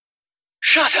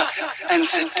Shut up and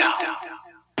sit down.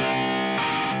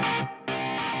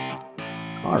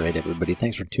 All right, everybody.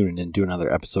 Thanks for tuning in to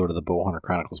another episode of the Bowhunter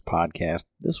Chronicles podcast.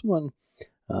 This one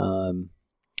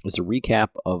is a recap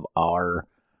of our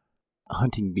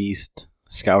Hunting Beast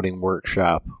scouting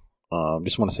workshop.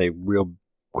 Just want to say real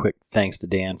quick thanks to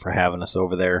Dan for having us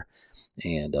over there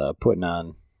and putting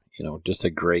on, just a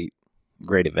great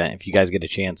event. If you guys get a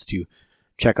chance to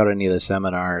check out any of the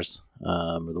seminars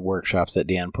or the workshops that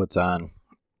Dan puts on,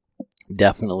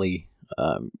 definitely,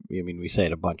 we say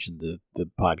it a bunch in the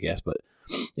podcast, but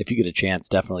if you get a chance,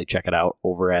 definitely check it out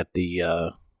over at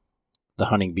the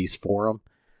Hunting Beast forum.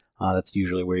 That's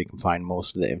usually where you can find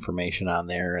most of the information on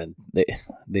there, and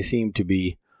they seem to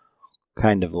be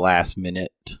kind of last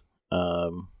minute,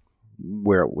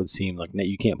 where it would seem like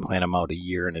you can't plan them out a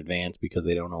year in advance because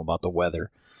they don't know about the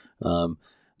weather.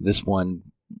 This one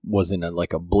was in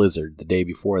a blizzard the day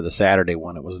before. The Saturday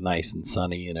one, it was nice and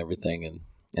sunny and everything,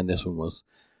 and this one was,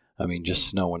 just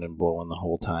snowing and blowing the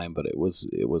whole time, but it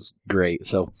was great.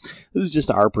 So this is just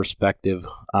our perspective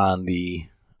on the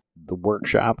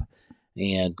workshop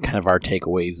and kind of our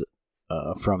takeaways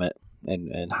from it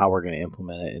and how we're going to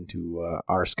implement it into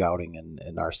our scouting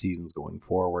and our seasons going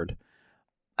forward.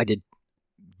 I did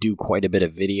do quite a bit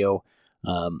of video.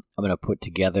 I'm going to put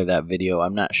together that video.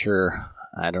 I'm not sure.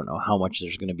 I don't know how much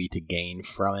there's going to be to gain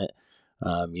from it.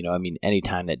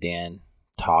 Anytime that Dan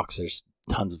talks, there's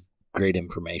tons of great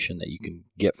information that you can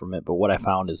get from it. But what I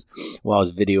found is while I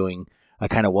was videoing, I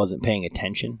kind of wasn't paying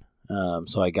attention.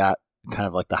 So I got kind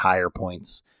of the higher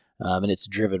points, and it's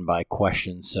driven by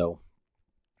questions. So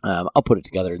I'll put it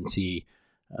together and see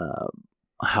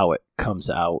how it comes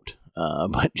out.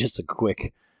 But just a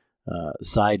quick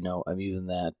side note, I'm using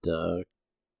that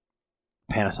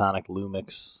Panasonic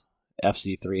Lumix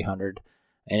FC300,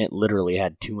 and it literally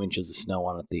had 2 inches of snow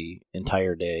on it the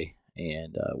entire day,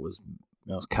 and was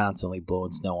constantly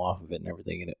blowing snow off of it and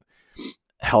everything, and it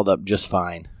held up just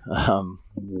fine.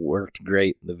 Worked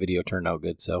great. The video turned out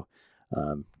good. So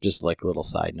just a little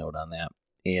side note on that.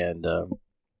 And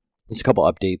just a couple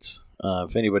updates.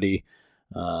 If anybody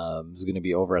is going to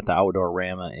be over at the Outdoor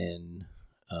Rama in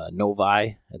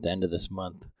Novi at the end of this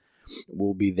month,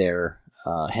 we'll be there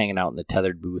hanging out in the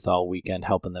tethered booth all weekend,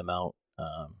 helping them out,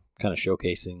 kind of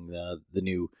showcasing the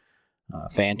new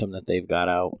Phantom that they've got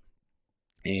out.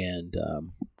 And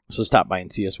so stop by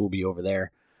and see us. We'll be over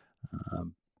there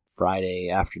Friday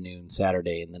afternoon,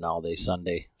 Saturday, and then all day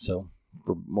Sunday. So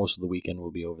for most of the weekend, we'll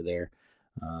be over there.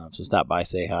 So stop by,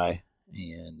 say hi,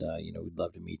 and we'd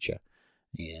love to meet you.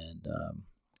 And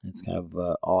that's kind of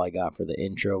all I got for the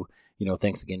intro.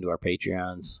 Thanks again to our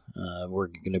Patreons. We're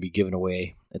going to be giving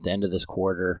away at the end of this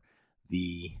quarter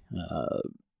the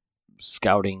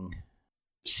scouting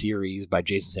series by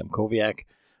Jason Samkoviak,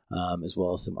 as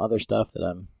well as some other stuff that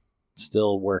I'm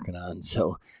still working on.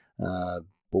 So,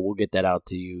 but we'll get that out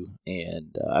to you.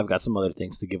 And I've got some other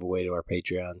things to give away to our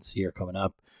Patreons here coming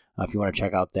up. If you want to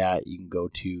check out that, you can go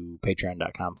to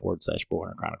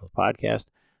patreon.com/Bowhunter Chronicles podcast.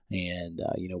 And,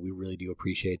 we really do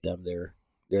appreciate them. They're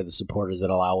the supporters that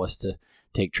allow us to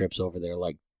take trips over there,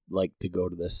 like to go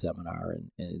to this seminar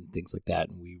and things like that.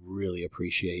 And we really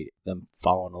appreciate them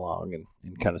following along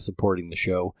and kind of supporting the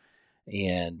show.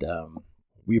 And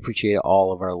we appreciate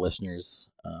all of our listeners.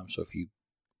 So if you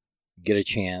get a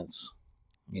chance,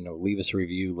 leave us a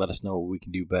review, let us know what we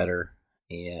can do better,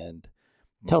 and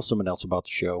tell someone else about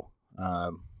the show.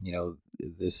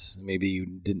 This, maybe you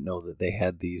didn't know that they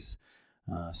had these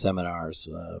seminars,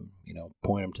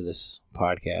 point them to this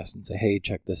podcast and say, hey,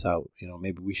 check this out.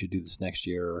 Maybe we should do this next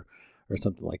year or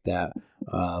something like that.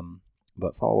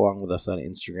 But follow along with us on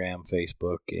Instagram,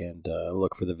 Facebook, and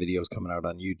look for the videos coming out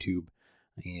on YouTube.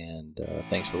 And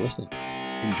thanks for listening.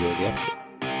 Enjoy the episode.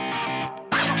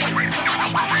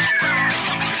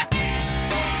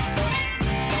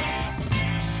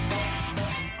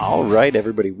 All right,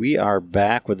 everybody. We are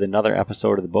back with another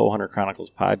episode of the Bowhunter Chronicles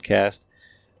podcast.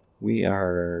 We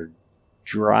are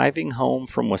driving home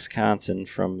from Wisconsin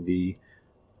from the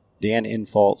Dan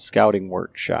Infalt Scouting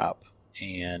Workshop.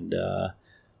 And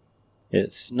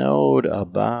it snowed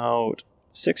about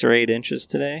 6 or 8 inches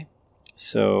today.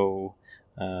 So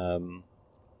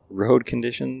road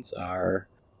conditions are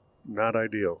not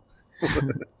ideal.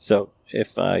 So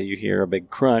if you hear a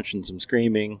big crunch and some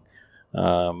screaming,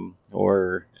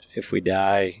 or if we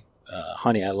die,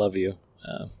 honey, I love you.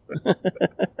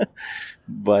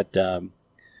 But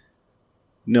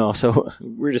no, so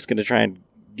we're just going to try and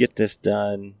get this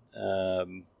done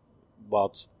while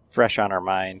it's fresh on our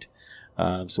mind.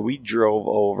 So we drove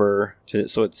over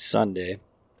so it's Sunday.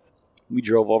 We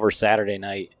drove over Saturday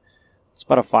night. It's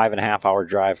about a 5.5 hour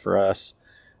drive for us.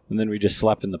 And then we just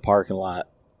slept in the parking lot.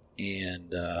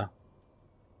 And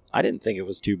I didn't think it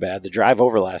was too bad. The drive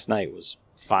over last night was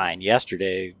fine.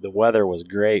 Yesterday, the weather was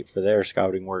great for their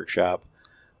scouting workshop.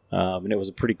 And it was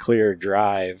a pretty clear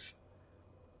drive.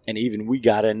 And even we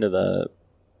got here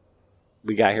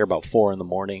about 4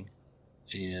 a.m.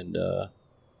 And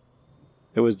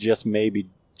it was just maybe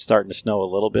starting to snow a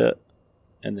little bit.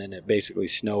 And then it basically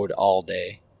snowed all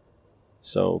day.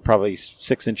 So probably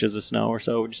 6 inches of snow or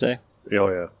so, would you say?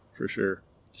 Oh, yeah, for sure.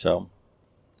 So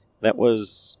that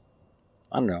was,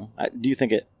 I don't know. Do you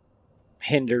think it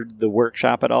hindered the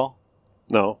workshop at all?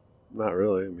 No, not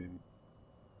really. I mean,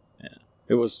 yeah,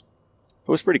 it was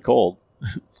pretty cold.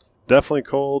 Definitely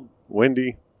cold,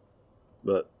 windy,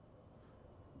 but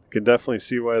you can definitely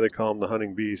see why they call him the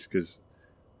hunting beast, because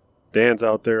Dan's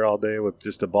out there all day with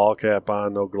just a ball cap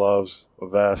on, no gloves, a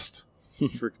vest,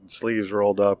 freaking sleeves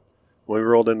rolled up. When we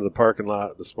rolled into the parking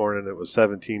lot this morning, it was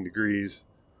 17 degrees.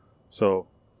 So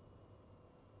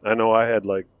I know I had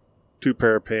like 2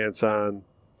 pair of pants on,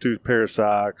 2 pair of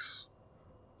socks,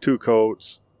 2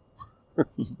 coats,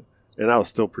 and I was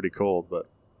still pretty cold, but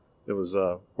it was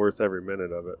worth every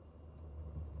minute of it.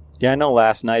 Yeah, I know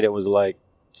last night it was like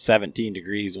 17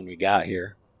 degrees when we got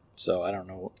here. So I don't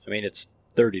know. I mean, it's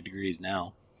 30 degrees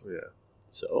now. Yeah.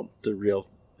 So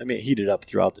it heated up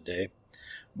throughout the day.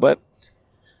 But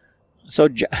so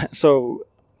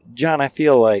John, I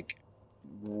feel like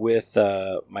with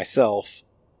myself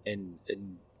and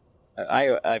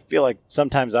I feel like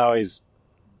sometimes I always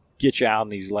get you out on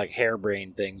these like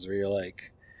harebrained things where you're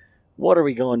like, what are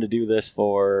we going to do this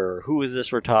for? Or who is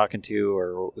this we're talking to?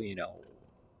 Or,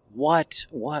 what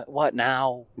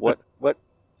now? What?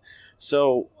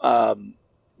 So,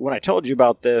 when I told you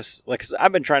about this, like, 'cause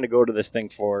I've been trying to go to this thing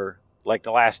for like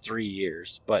the last 3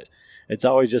 years, but it's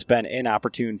always just been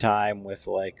inopportune time with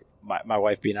like my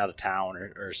wife being out of town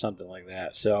or something like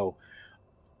that. So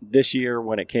this year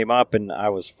when it came up and I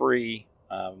was free,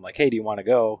 I'm like, hey, do you want to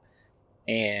go?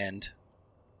 And,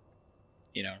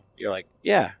 you're like,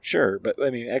 yeah, sure. But I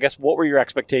mean, I guess what were your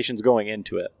expectations going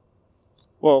into it?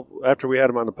 Well, after we had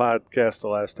him on the podcast the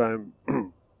last time,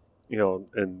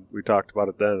 and we talked about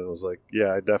it then, and I was like,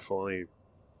 yeah, I definitely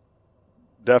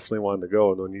wanted to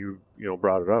go. And when you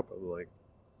brought it up, I'm like,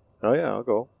 oh yeah, I'll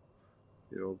go.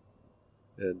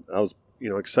 And I was,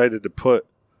 excited to put,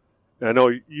 I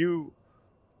know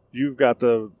you've got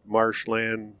the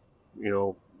marshland,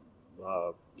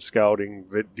 scouting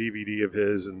DVD of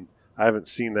his, and I haven't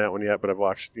seen that one yet, but I've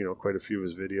watched, quite a few of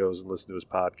his videos and listened to his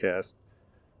podcast.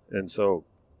 And so,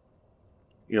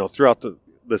 throughout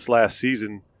this last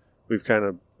season, we've kind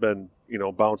of been,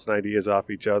 bouncing ideas off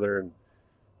each other and,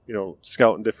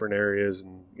 scouting different areas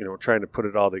and, trying to put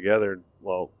it all together.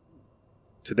 Well,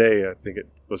 today I think it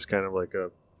was kind of like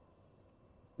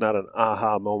not an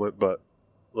aha moment, but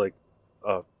like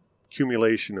a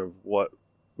accumulation of what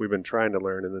we've been trying to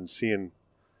learn, and then seeing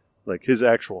like his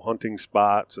actual hunting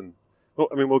spots. And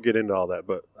we'll get into all that,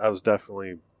 but I was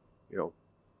definitely, it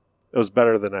was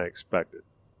better than I expected.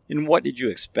 And what did you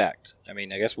expect? I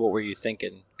mean, I guess what were you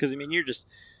thinking? Because, you're just,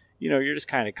 you're just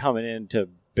kind of coming in to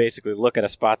basically look at a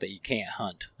spot that you can't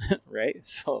hunt, right?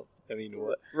 So,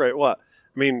 what? Right. Well,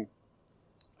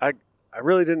 I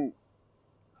really didn't,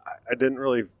 I didn't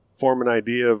really form an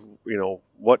idea of,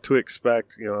 what to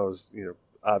expect. I was,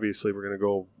 obviously we're going to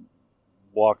go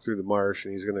walk through the marsh,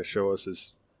 and he's going to show us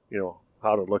his,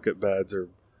 how to look at beds or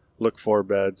look for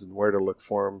beds and where to look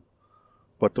for them.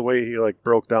 But the way he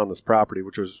broke down this property,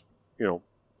 which was,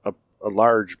 a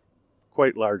large,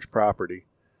 quite large property,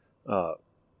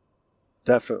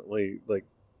 definitely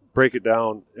break it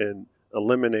down and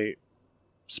eliminate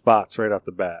spots right off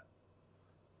the bat.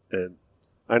 And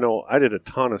I know I did a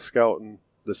ton of scouting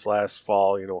this last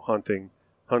fall,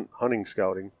 hunting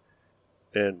scouting.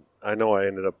 And I know I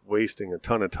ended up wasting a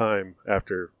ton of time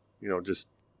after, just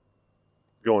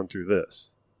going through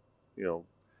this,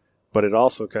 But it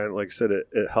also kind of, like I said,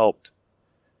 it helped.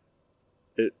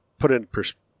 It put in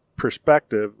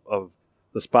perspective of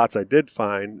the spots I did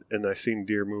find, and I seen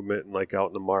deer movement and out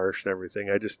in the marsh and everything.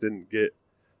 I didn't get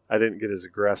as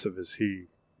aggressive as he,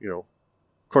 Of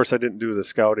course, I didn't do the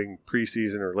scouting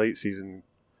preseason or late season,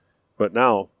 but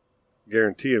now,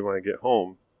 guaranteed, when I get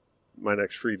home, my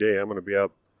next free day, I'm going to be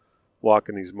up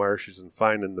walking these marshes and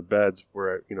finding the beds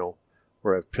where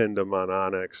where I've pinned them on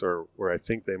Onyx or where I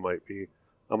think they might be.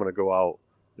 I'm going to go out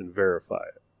and verify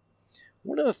it.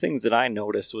 One of the things that I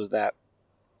noticed was that,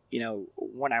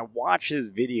 when I watch his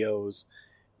videos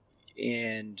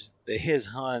and his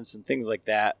hunts and things like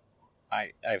that,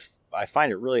 I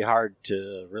find it really hard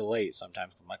to relate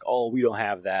sometimes. I'm like, oh, we don't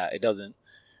have that. It doesn't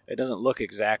look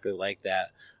exactly like that.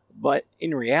 But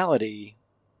in reality,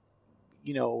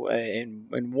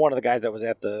 and one of the guys that was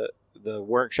at the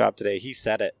workshop today, he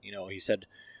said it. He said,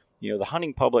 the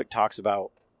hunting public talks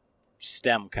about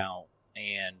stem count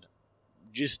and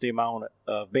just the amount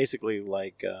of basically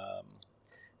like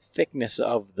thickness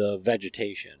of the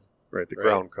vegetation. Right, the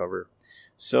ground cover.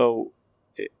 So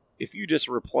if you just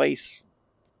replace,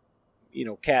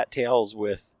 cattails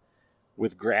with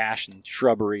grass and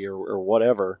shrubbery or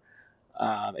whatever,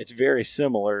 it's very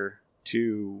similar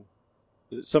to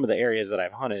some of the areas that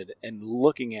I've hunted. And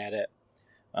looking at it,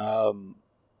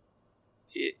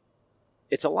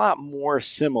 it's a lot more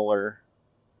similar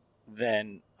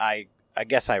than I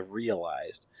guess I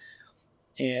realized.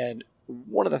 And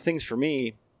one of the things for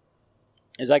me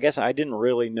is I guess I didn't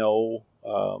really know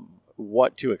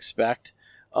what to expect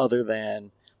other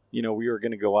than, we were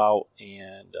going to go out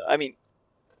and,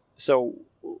 so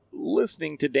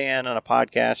listening to Dan on a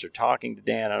podcast or talking to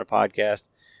Dan on a podcast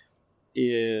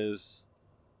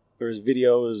or his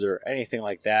videos or anything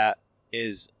like that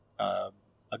is a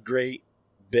great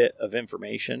bit of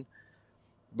information.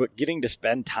 But getting to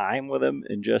spend time with him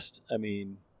and just,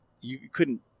 you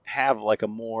couldn't have like a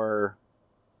more,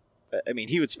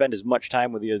 he would spend as much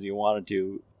time with you as you wanted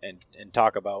to and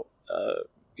talk about,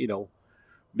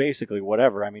 basically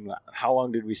whatever. How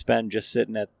long did we spend just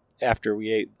sitting after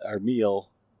we ate our meal,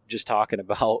 just talking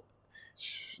about,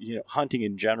 hunting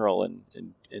in general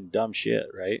and dumb shit,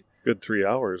 right? Good 3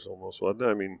 hours almost,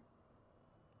 wasn't it?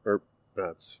 Or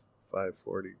that's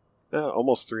 5:40. Yeah,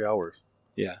 almost 3 hours.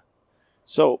 Yeah.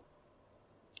 So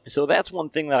that's one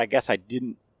thing that I guess I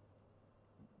didn't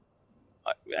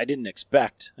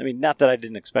expect. Not that I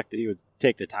didn't expect that he would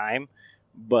take the time,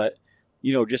 but,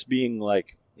 just being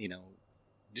like,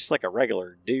 just like a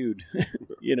regular dude,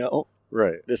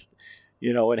 Right. Just,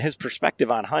 and his perspective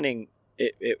on hunting,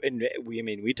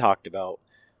 we talked about,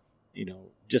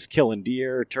 just killing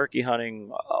deer, turkey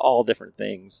hunting, all different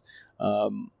things.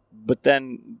 But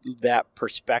then that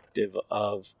perspective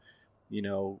of,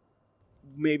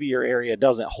 maybe your area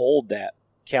doesn't hold that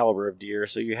caliber of deer,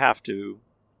 so you have to,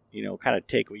 kind of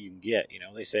take what you can get.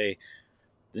 They say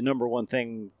the number one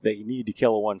thing that you need to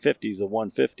kill a 150 is a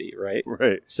 150, right?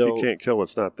 Right. So you can't kill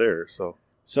what's not there.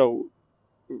 So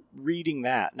reading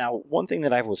that, now one thing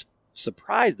that I was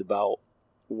surprised about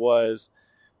was,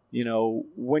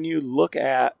 when you look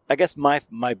at, I guess my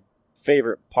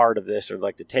favorite part of this, or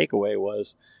like the takeaway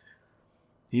was,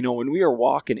 when we were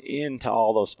walking into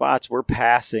all those spots, we're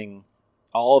passing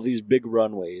all of these big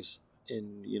runways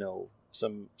and,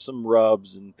 some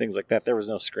rubs and things like that. There was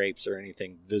no scrapes or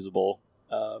anything visible.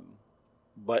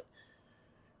 But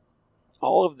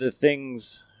all of the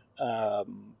things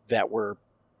that were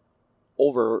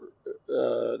over,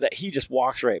 that he just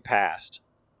walks right past,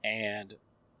 and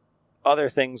other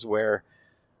things where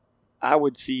I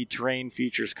would see terrain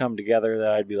features come together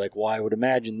that I'd be like, well, I would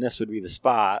imagine this would be the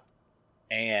spot.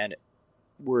 And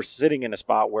we're sitting in a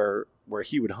spot where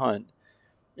he would hunt,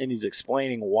 and he's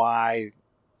explaining why,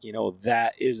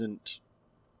 that isn't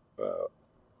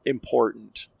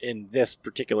important in this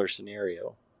particular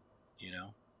scenario, Yeah,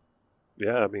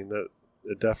 that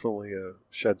it definitely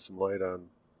shed some light on,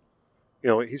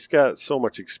 he's got so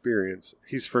much experience.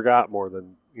 He's forgot more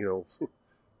than,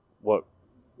 what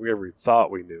we ever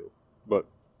thought we knew. But,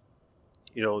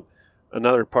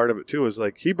 another part of it too is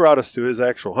like he brought us to his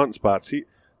actual hunting spots.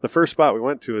 The first spot we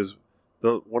went to is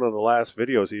one of the last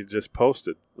videos he just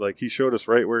posted. Like he showed us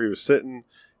right where he was sitting,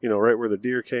 right where the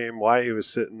deer came, why he was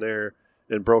sitting there,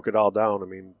 and broke it all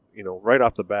down. Right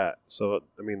off the bat. So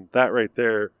that right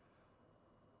there,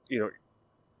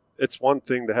 it's one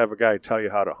thing to have a guy tell you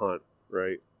how to hunt,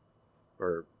 right?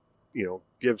 Or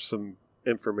give some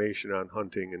information on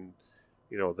hunting and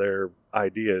their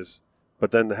ideas,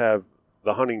 but then to have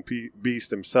the hunting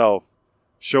beast himself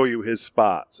show you his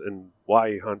spots and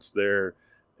why he hunts there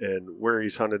and where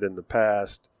he's hunted in the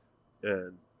past,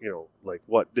 and like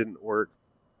what didn't work,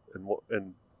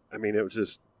 and it was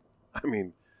just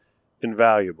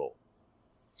invaluable.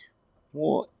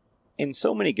 Well, and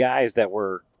so many guys that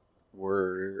were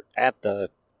at the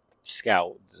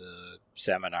scout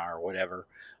seminar or whatever,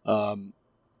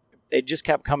 it just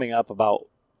kept coming up about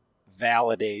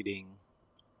validating.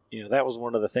 That was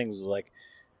one of the things, like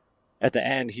at the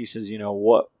end he says,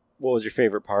 what was your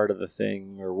favorite part of the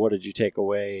thing, or what did you take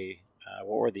away,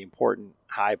 what were the important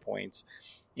high points?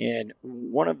 And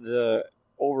one of the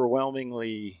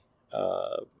overwhelmingly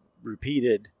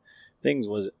repeated things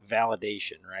was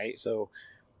validation, right? So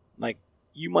like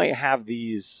you might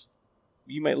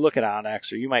look at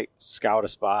Onyx, or you might scout a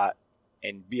spot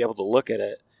and be able to look at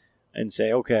it and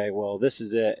say, okay, well, this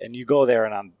is it. And you go there,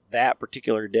 and on that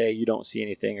particular day, you don't see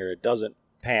anything, or it doesn't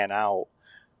pan out.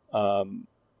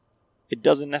 it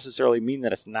doesn't necessarily mean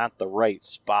that it's not the right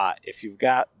spot. If you've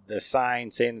got the sign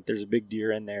saying that there's a big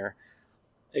deer in there,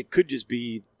 it could just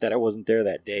be that I wasn't there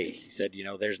that day. He said,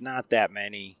 there's not that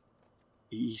many.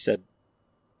 He said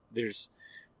there's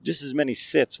just as many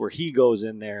sits where he goes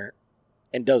in there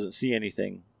and doesn't see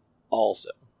anything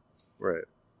also. Right.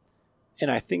 And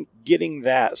I think getting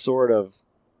that sort of,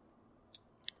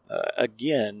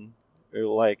 again,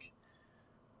 like,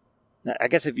 I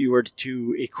guess if you were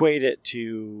to equate it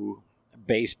to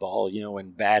baseball,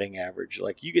 and batting average,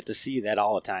 like you get to see that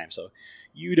all the time. So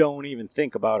you don't even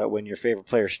think about it when your favorite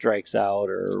player strikes out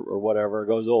or whatever,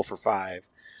 goes 0 for 5,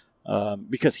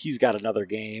 because he's got another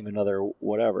game, another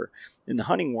whatever. In the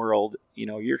hunting world,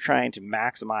 you're trying to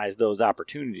maximize those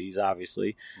opportunities,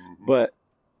 obviously, but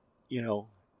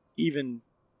even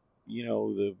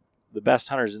the best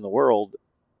hunters in the world,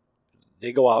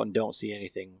 they go out and don't see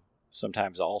anything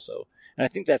sometimes also. And I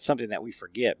think that's something that we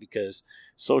forget because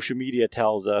social media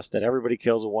tells us that everybody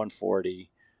kills a 140,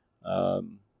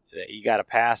 that you got to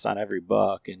pass on every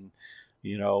buck. And,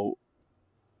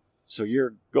 so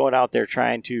you're going out there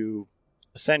trying to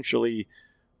essentially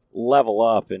level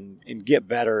up and get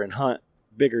better and hunt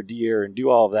bigger deer and do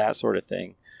all of that sort of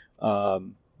thing.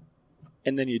 And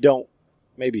then you don't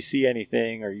maybe see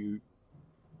anything, or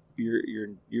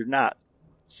you're not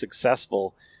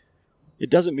successful. It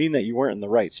doesn't mean that you weren't in the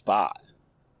right spot,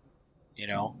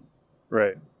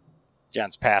 Right.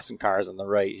 John's passing cars on the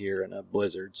right here in a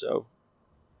blizzard, so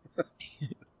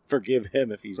forgive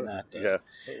him if he's not. Yeah,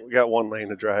 we got one lane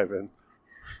to drive in.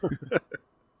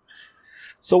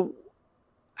 So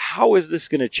how is this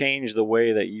going to change the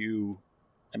way that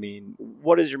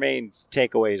what is your main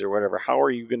takeaways or whatever? How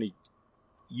are you going to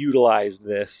utilize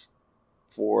this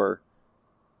for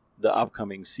the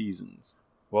upcoming seasons?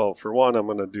 Well, for one, I'm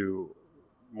going to do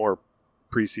more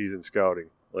preseason scouting,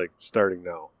 like starting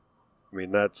now.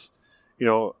 That's,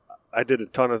 I did a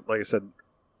ton of, like I said,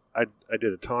 I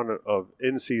did a ton of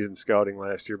in-season scouting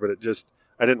last year, but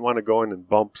I didn't want to go in and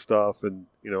bump stuff and,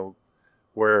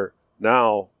 where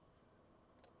now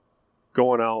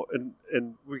going out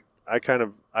and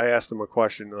I asked him a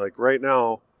question, like right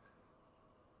now,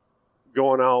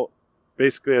 going out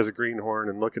basically as a greenhorn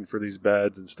and looking for these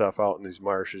beds and stuff out in these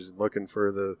marshes and looking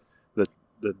for the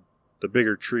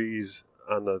bigger trees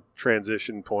on the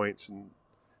transition points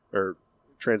or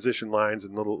transition lines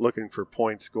and looking for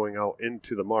points going out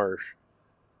into the marsh.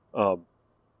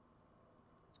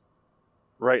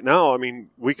 Right now,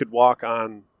 we could walk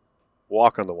on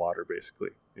the water basically.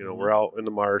 We're out in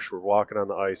the marsh, we're walking on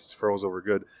the ice, it's froze over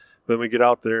good. Then we get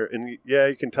out there and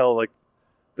you can tell like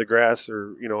the grass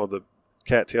or the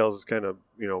cattails is kind of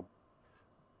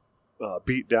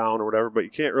beat down or whatever, but you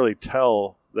can't really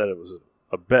tell that it was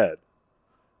a bed.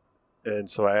 And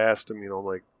so I asked him, I'm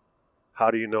like,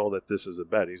 how do you know that this is a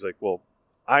bed? He's like, well,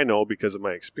 I know because of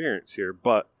my experience here,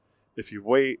 but if you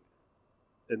wait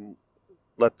and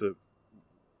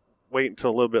wait until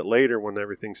a little bit later when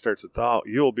everything starts to thaw out,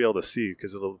 you'll be able to see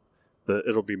because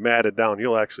it'll be matted down.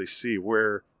 You'll actually see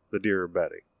where the deer are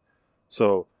bedding.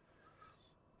 So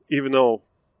even though,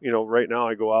 right now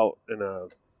I go out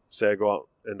and say I go out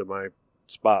into my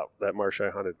spot, that marsh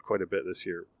I hunted quite a bit this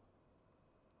year.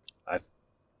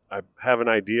 I have an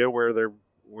idea where they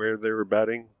were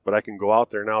bedding, but I can go out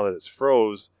there now that it's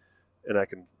froze, and I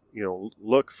can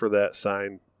look for that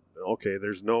sign. Okay,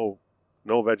 there's no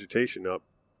vegetation up.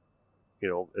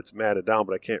 It's matted down,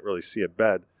 but I can't really see a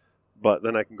bed. But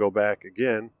then I can go back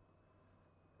again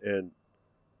and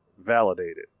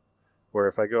validate it. Where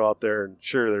if I go out there and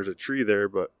sure there's a tree there,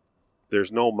 but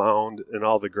there's no mound and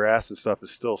all the grass and stuff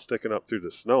is still sticking up through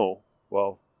the snow,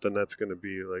 well, then that's going to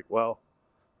be like, well,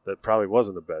 that probably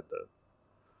wasn't a bed then.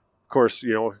 Of course,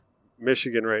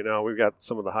 Michigan right now, we've got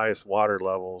some of the highest water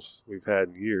levels we've had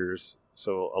in years.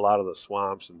 So a lot of the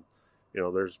swamps and,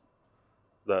 there's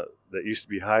that used to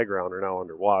be high ground are now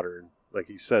underwater. And like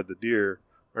he said, the deer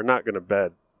are not going to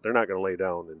bed. They're not going to lay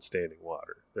down in standing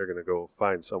water. They're going to go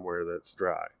find somewhere that's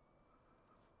dry.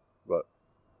 But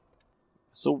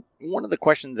so one of the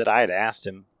questions that I had asked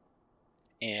him,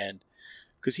 and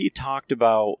because he talked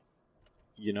about,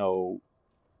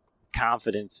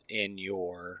 confidence in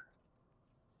your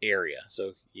area.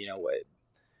 So,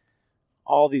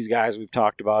 all these guys, we've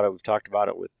talked about it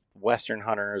with Western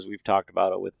hunters, we've talked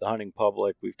about it with the hunting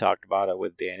public, we've talked about it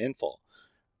with Dan Info,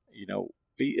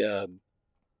 Jason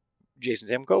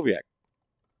Zamkowiak.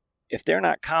 If they're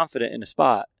not confident in a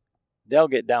spot, they'll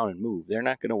get down and move. They're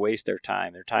not going to waste their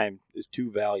time. Their time is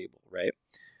too valuable, right?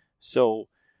 So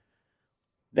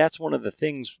that's one of the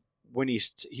things when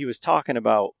he was talking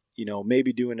about,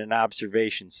 maybe doing an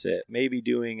observation sit, maybe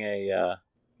doing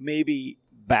maybe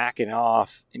backing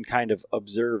off and kind of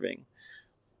observing.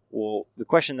 Well, the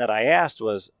question that I asked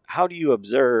was, how do you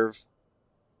observe,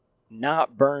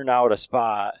 not burn out a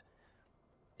spot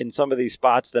in some of these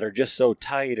spots that are just so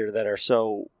tight or that are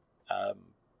so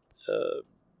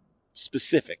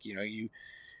specific?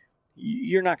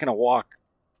 You're not going to walk,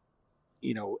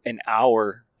 an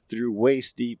hour through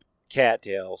waist deep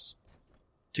cattails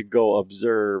to go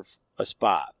observe a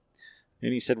spot.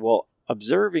 And he said, well,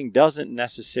 observing doesn't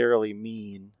necessarily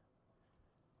mean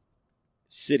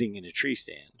sitting in a tree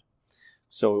stand.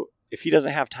 So if he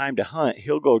doesn't have time to hunt,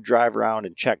 he'll go drive around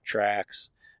and check tracks.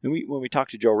 And when we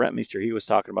talked to Joe Rentmeester, he was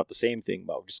talking about the same thing,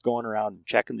 about just going around and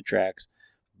checking the tracks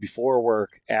before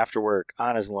work, after work,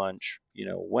 on his lunch,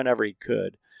 whenever he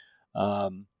could.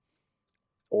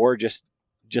 Or just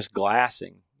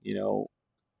glassing,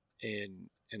 and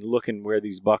looking where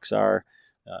these bucks are,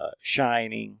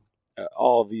 shining,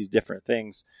 all of these different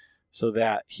things, so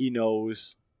that he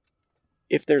knows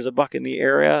if there's a buck in the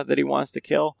area that he wants to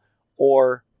kill,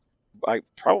 or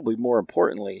probably more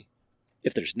importantly,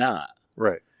 if there's not.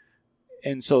 Right.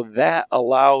 And so that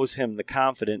allows him the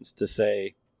confidence to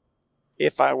say,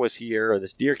 if I was here, or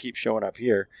this deer keeps showing up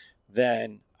here,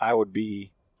 then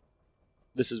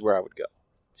this is where I would go.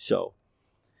 So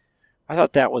I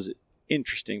thought that was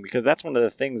interesting, because that's one of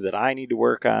the things that I need to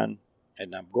work on,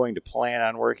 and I'm going to plan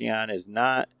on working on, is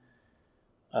not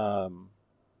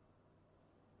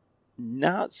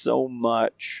so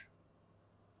much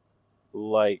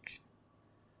like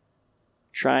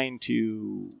trying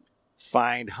to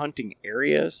find hunting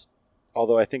areas,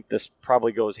 although I think this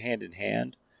probably goes hand in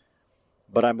hand,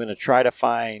 but I'm going to try to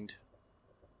find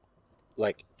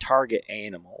like target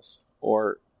animals,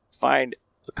 or find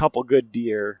a couple good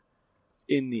deer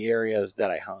in the areas that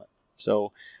I hunt.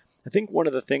 So I think one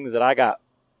of the things that I got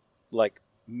like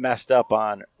messed up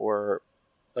on, or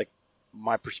like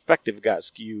my perspective got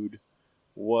skewed,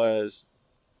 was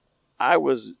I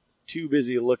was too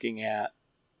busy looking at,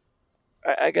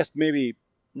 I guess maybe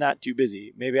not too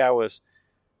busy, maybe I was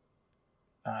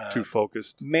too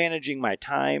focused, managing my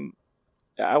time.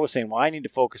 I was saying, well, I need to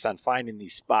focus on finding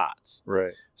these spots.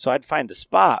 Right. So I'd find the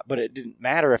spot, but it didn't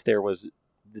matter if there was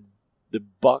the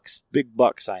big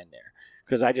buck sign there,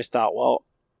 because I just thought, well,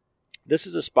 this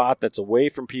is a spot that's away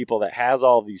from people, that has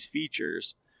all of these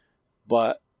features,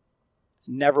 but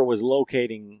never was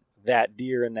locating that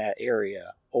deer in that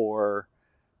area, or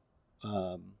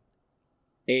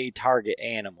a target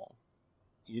animal.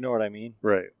 You know what I mean?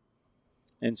 Right.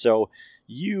 And so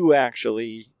you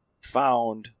actually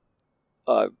found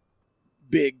a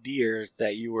big deer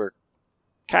that you were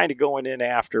kind of going in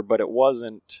after, but it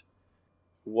wasn't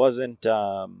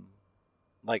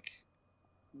like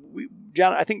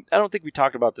John. I don't think we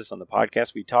talked about this on the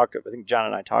podcast. I think John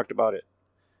and I talked about it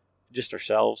just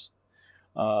ourselves.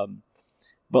 But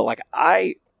like,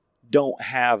 I don't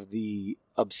have the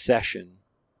obsession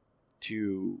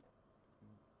to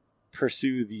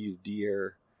pursue these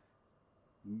deer.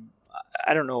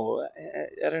 I don't know.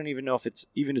 I don't even know if it's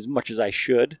even as much as I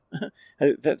should.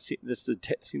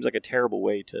 Seems like a terrible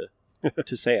way to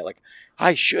say it. Like,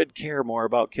 I should care more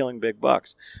about killing big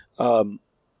bucks.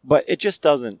 But it just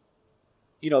doesn't,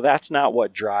 that's not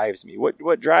what drives me.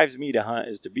 What drives me to hunt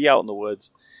is to be out in the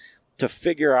woods, to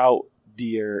figure out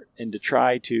deer, and to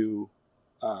try to,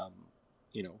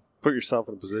 put yourself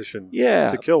in a position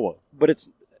to kill one. But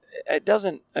it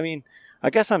doesn't, I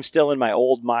guess I'm still in my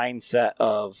old mindset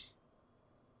of,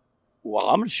 well,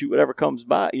 I'm going to shoot whatever comes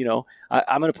by.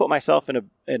 I'm going to put myself in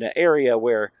an area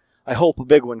where I hope a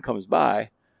big one comes by.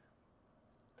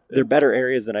 They're better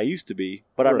areas than I used to be,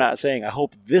 but I'm not saying I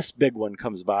hope this big one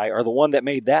comes by, or the one that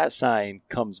made that sign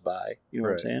comes by. You know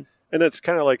what I'm saying? And that's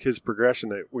kind of like his progression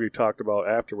that we talked about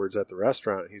afterwards at the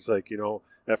restaurant. He's like,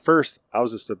 at first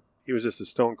he was just a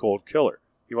stone cold killer.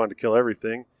 He wanted to kill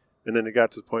everything. And then it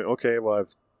got to the point, okay, well,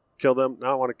 I've killed them.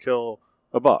 Now I want to kill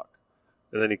a buck.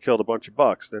 And then he killed a bunch of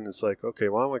bucks. Then it's like, okay,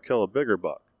 well, I want to kill a bigger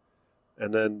buck.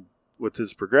 And then with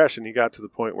his progression, he got to the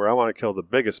point where I want to kill the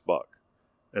biggest buck.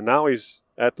 And now he's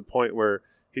at the point where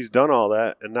he's done all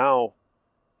that. And now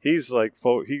he's like,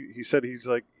 he said he's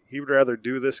like, he would rather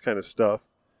do this kind of stuff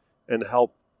and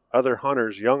help other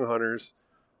hunters, young hunters,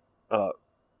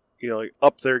 like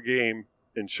up their game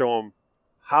and show them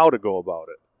how to go about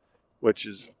it, which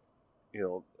is,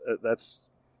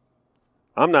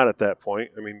 I'm not at that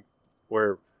point.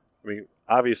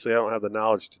 Obviously I don't have the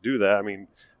knowledge to do that.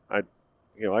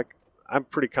 I'm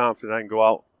pretty confident I can go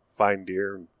out, find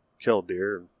deer and kill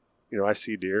deer. And, I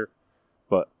see deer,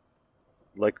 but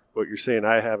like what you're saying,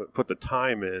 I haven't put the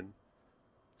time in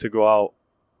to go out,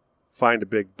 find a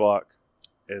big buck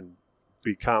and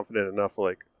be confident enough.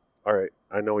 Like, all right,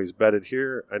 I know he's bedded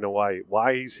here. I know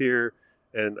why he's here,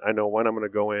 and I know when I'm going to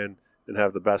go in and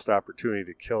have the best opportunity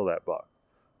to kill that buck.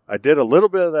 I did a little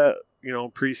bit of that,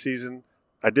 preseason.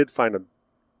 I did find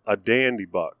a dandy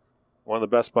buck, one of the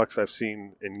best bucks I've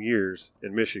seen in years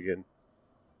in Michigan,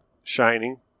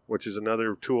 shining, which is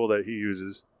another tool that he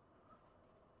uses.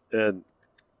 And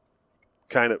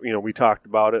kind of, we talked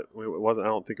about it. I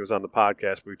don't think it was on the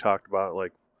podcast, but we talked about it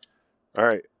like, all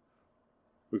right,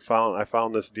 I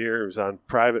found this deer. It was on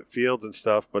private fields and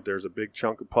stuff, but there's a big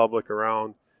chunk of public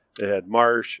around. It had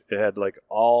marsh. It had like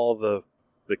all the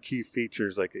key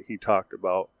features like he talked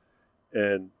about.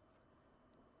 And,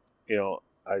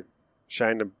 I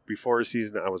shined him before the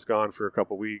season. I was gone for a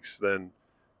couple weeks. Then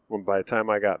by the time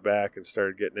I got back and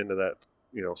started getting into that,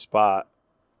 spot,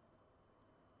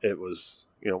 it was,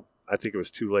 I think it was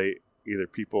too late. Either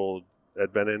people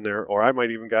had been in there, or I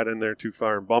might even got in there too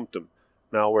far and bumped him.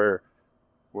 Now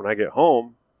when I get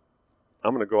home,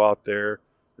 I'm going to go out there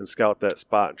and scout that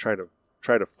spot and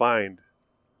try to find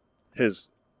his,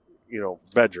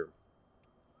 bedroom.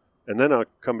 And then I'll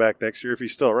come back next year if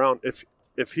he's still around.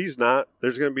 If he's not,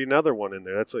 there's going to be another one in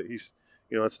there. That's what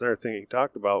that's another thing he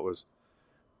talked about was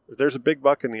if there's a big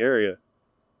buck in the area,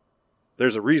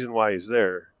 there's a reason why he's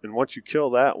there. And once you kill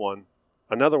that one,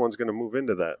 another one's going to move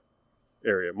into that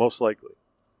area, most likely.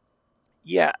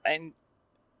 Yeah, and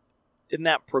in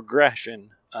that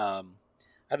progression, I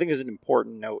think is an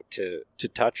important note to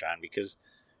touch on because,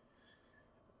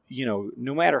 no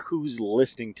matter who's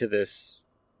listening to this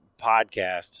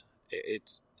podcast,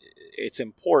 it's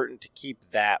important to keep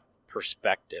that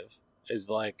perspective is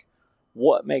like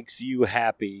what makes you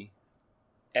happy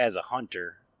as a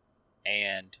hunter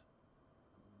and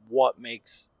what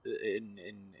makes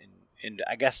and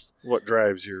I guess what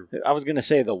drives your I was going to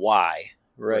say the why,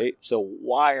 right? So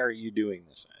why are you doing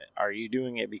this? Are you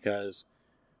doing it because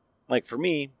like for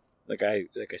me, like I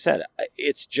said,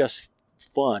 it's just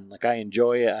fun. Like I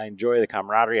enjoy it. I enjoy the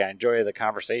camaraderie. I enjoy the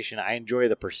conversation. I enjoy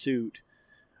the pursuit.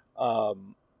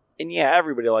 And yeah,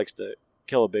 everybody likes to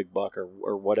kill a big buck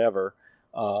or whatever.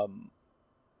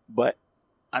 But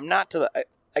I'm not to the,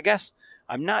 I guess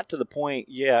I'm not to the point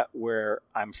yet where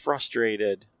I'm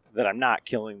frustrated that I'm not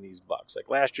killing these bucks. Like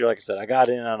last year, like I said, I got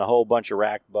in on a whole bunch of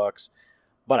rack bucks,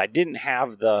 but I didn't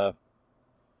have the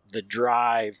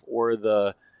drive or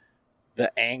the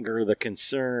anger, the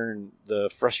concern, the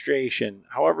frustration,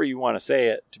 however you want to say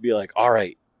it, to be like, all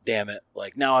right, damn it.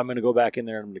 Like now I'm going to go back in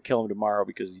there and I'm going to kill him tomorrow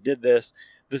because he did this.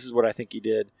 This is what I think he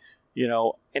did,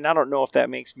 and I don't know if that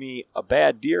makes me a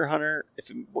bad deer hunter,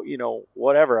 if,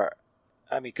 whatever.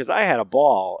 I mean, cause I had a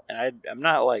ball and I'm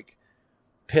not like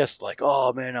pissed, like,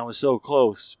 oh man, I was so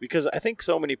close, because I think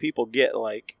so many people get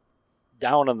like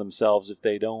down on themselves if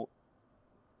they don't.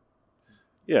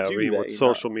 Yeah, with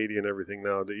social media and everything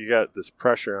now, that you got this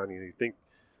pressure on you. You think,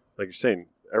 like you're saying,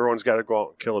 everyone's got to go out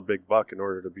and kill a big buck in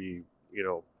order to be,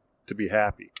 to be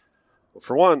happy. Well,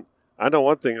 for one, I know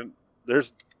one thing.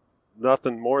 There's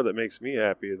nothing more that makes me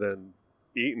happy than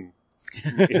eating,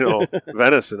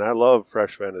 venison. I love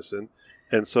fresh venison,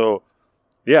 and so,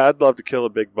 yeah, I'd love to kill a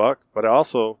big buck. But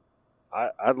also,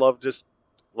 I'd love just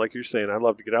like you're saying. I'd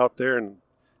love to get out there and,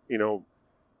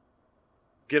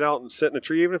 get out and sit in a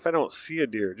tree, even if I don't see a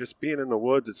deer. Just being in the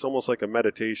woods, it's almost like a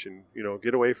meditation.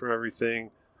 Get away from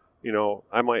everything.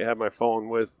 I might have my phone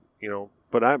with,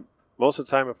 but most of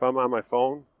the time if I'm on my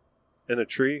phone in a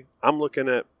tree, I'm looking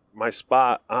at my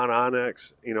spot on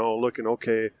Onyx, looking,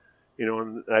 okay,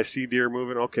 and I see deer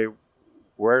moving. Okay,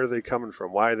 where are they coming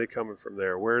from? Why are they coming from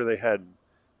there? Where are they heading?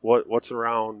 What's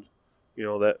around?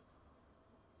 That,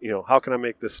 how can I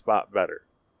make this spot better?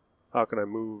 How can I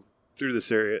move through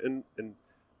this area? And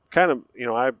kind of,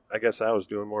 I guess I was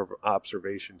doing more of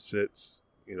observation sits,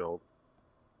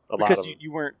 because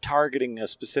you weren't targeting a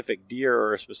specific deer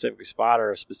or a specific spot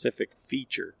or a specific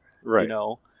feature, right?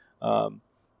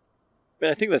 But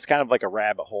I think that's kind of like a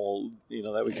rabbit hole,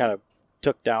 that we kind of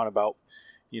took down about,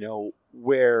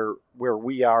 where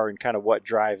we are and kind of what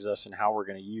drives us and how we're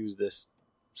going to use this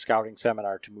scouting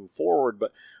seminar to move forward.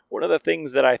 But one of the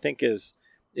things that I think is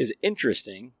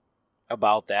interesting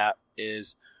about that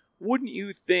is, wouldn't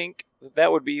you think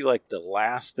that would be like the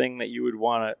last thing that you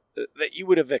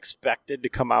would have expected to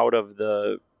come out of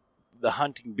the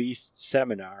Hunting Beast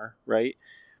seminar, right?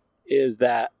 Is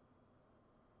that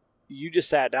you just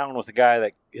sat down with a guy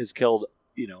that has killed,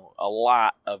 a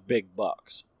lot of big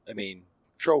bucks. I mean,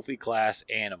 trophy class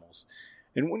animals.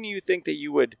 And wouldn't you think that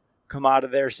you would come out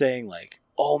of there saying like,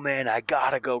 oh man, I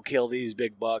gotta go kill these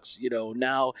big bucks.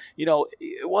 Now,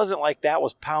 it wasn't like that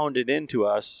was pounded into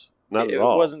us. Not at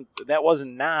all.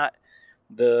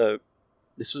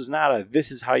 This was not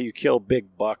this is how you kill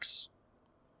big bucks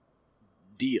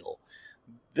deal.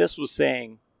 This was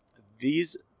saying,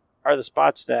 these are the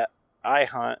spots that I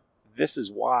hunt. This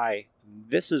is why.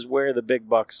 This is where the big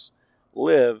bucks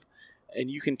live.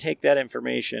 And you can take that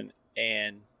information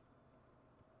and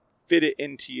fit it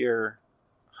into your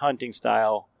hunting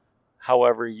style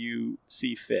however you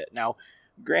see fit. Now,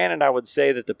 granted, I would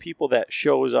say that the people that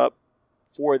shows up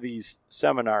for these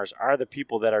seminars are the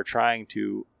people that are trying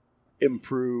to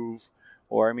improve.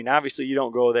 Or, I mean, obviously you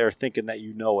don't go there thinking that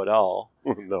you know it all.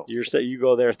 No. You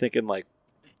go there thinking like,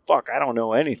 fuck, I don't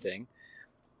know anything.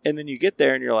 And then you get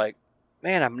there and you're like,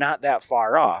 man, I'm not that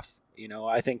far off. You know,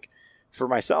 I think for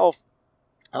myself,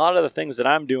 a lot of the things that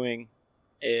I'm doing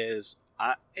is,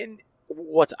 and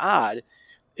what's odd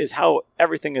is how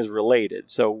everything is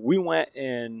related. So we went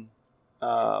and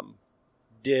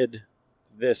did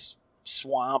this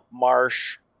swamp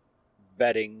marsh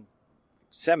bedding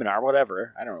seminar,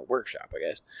 whatever. I don't know, workshop, I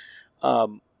guess.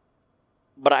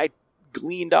 But I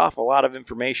gleaned off a lot of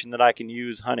information that I can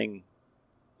use hunting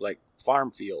like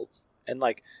farm fields. And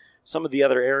like some of the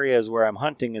other areas where I'm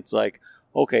hunting, it's like,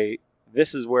 okay,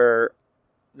 this is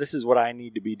what I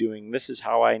need to be doing. This is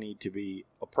how I need to be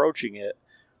approaching it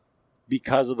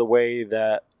because of the way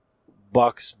that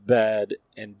bucks bed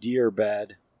and deer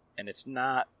bed. And it's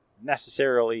not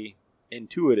necessarily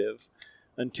intuitive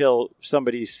until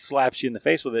somebody slaps you in the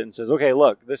face with it and says, okay,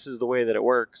 look, this is the way that it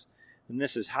works. And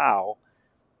this is how.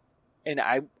 And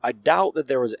I doubt that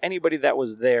there was anybody that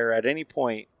was there at any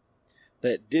point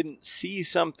that didn't see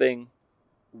something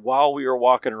while we were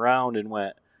walking around and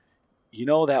went, you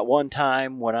know, that one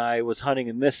time when I was hunting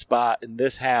in this spot and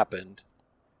this happened.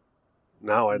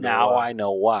 Now I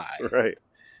know why. Right.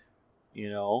 You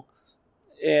know?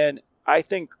 And I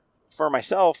think for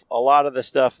myself, a lot of the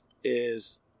stuff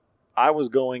is I was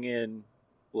going in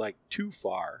like too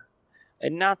far.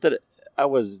 And not that I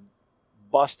was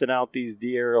busting out these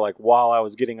deer like while I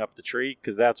was getting up the tree,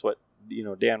 because that's what, you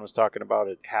know, Dan was talking about.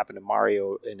 It happened to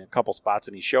Mario in a couple spots,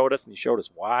 and he showed us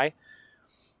why.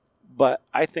 But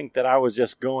I think that I was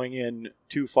just going in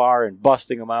too far and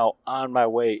busting them out on my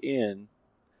way in.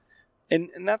 And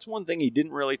that's one thing he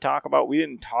didn't really talk about. We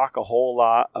didn't talk a whole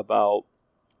lot about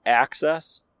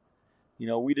access. You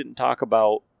know, we didn't talk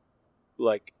about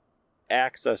like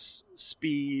access,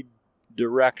 speed,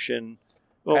 direction,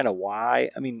 kind of why.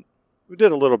 I mean, we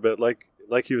did a little bit, like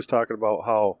he was talking about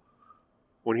how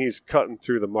when he's cutting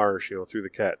through the marsh, you know, through the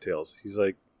cattails, he's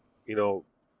like, you know,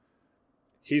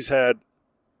 he's had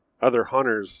other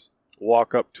hunters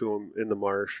walk up to him in the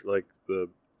marsh, like the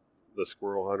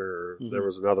squirrel hunter, or there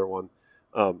was another one,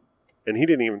 and he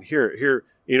didn't even hear it.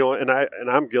 You know, and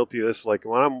I'm guilty of this. Like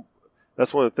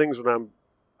that's one of the things when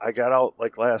I got out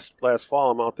like last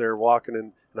fall, I'm out there walking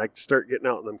and I start getting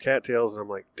out in them cattails, and I'm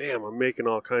like, damn, I'm making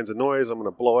all kinds of noise. I'm going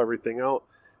to blow everything out.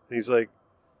 And he's like,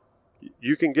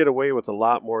 you can get away with a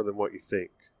lot more than what you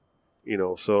think. You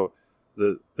know, so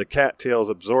the cattails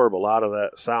absorb a lot of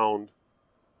that sound,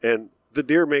 and the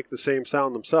deer make the same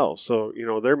sound themselves. So, you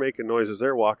know, they're making noises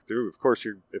they're walking through. Of course,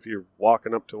 if you're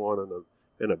walking up to one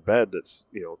in a bed that's,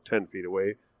 you know, 10 feet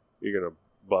away, you're going to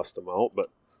bust them out. But,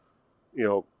 you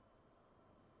know,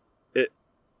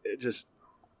 it just,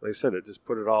 like I said, it just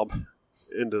put it all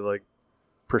into like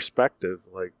perspective.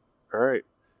 Like, all right,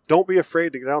 don't be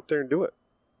afraid to get out there and do it.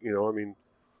 You know, I mean,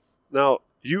 now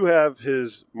you have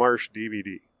his Marsh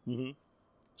DVD. Mm-hmm.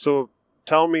 So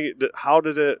tell me, how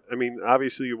did it, I mean,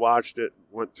 obviously you watched it,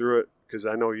 went through it, because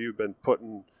I know you've been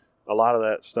putting a lot of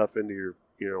that stuff into your,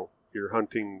 you know, your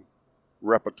hunting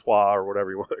repertoire or whatever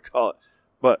you want to call it.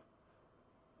 But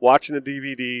watching a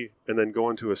DVD and then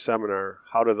going to a seminar,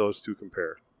 how do those two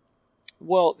compare?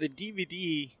 Well, the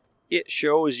DVD, it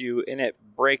shows you and it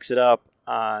breaks it up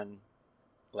on,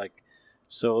 like,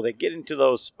 so they get into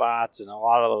those spots and a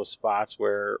lot of those spots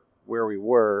where we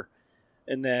were,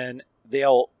 and then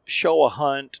they'll show a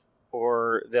hunt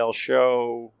or they'll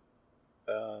show,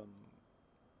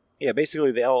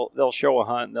 basically they'll show a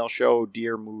hunt and they'll show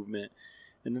deer movement,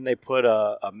 and then they put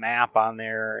a map on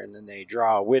there, and then they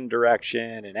draw a wind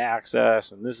direction and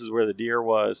access, and this is where the deer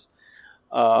was.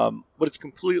 But it's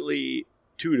completely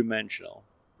two-dimensional.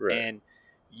 Right. And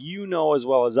you know as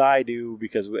well as I do,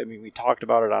 because, I mean, we talked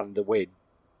about it on the way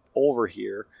over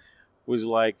here, was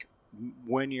like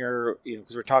when you're, you know,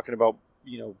 because we're talking about,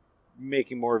 you know,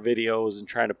 making more videos and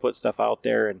trying to put stuff out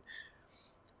there, and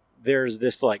there's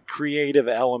this like creative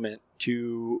element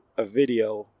to a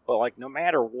video, but like no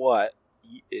matter what,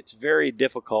 it's very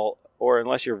difficult, or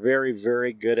unless you're very,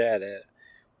 very good at it,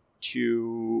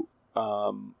 to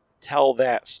tell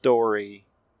that story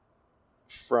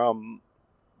from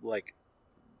like,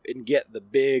 and get the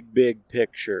big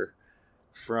picture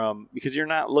from, because you're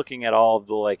not looking at all of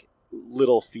the like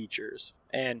little features.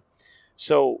 And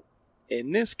so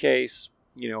in this case,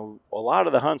 a lot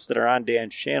of the hunts that are on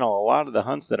Dan's channel, a lot of the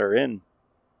hunts that are in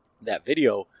that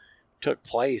video took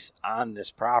place on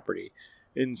this property.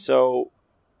 And so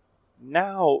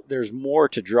now there's more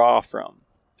to draw from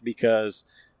because,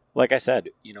 like I said,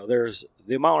 there's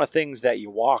the amount of things that you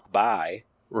walk by.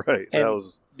 Right. And that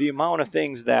was the amount of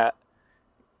things that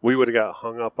we would have got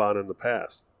hung up on in the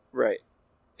past. Right.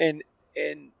 And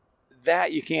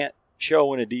that you can't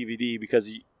show in a DVD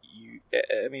because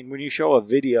when you show a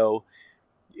video,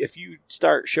 if you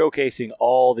start showcasing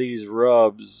all these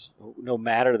rubs, no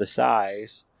matter the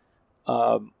size,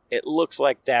 it looks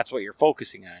like that's what you're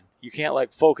focusing on. You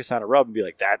can't focus on a rub and be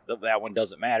like that one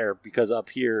doesn't matter because up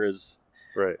here is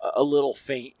right. a little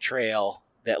faint trail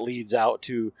that leads out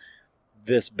to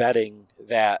this bedding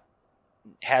that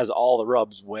has all the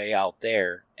rubs way out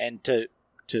there. And to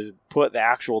put the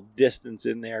actual distance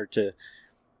in there to,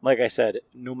 like I said,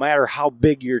 no matter how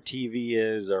big your TV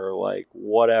is or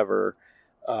whatever,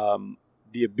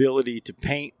 the ability to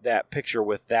paint that picture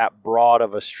with that broad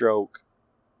of a stroke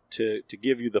to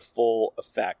give you the full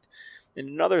effect. And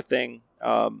another thing,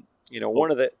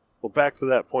 one of the... Well, back to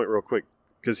that point real quick,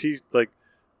 because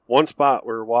one spot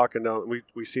we were walking down,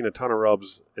 we seen a ton of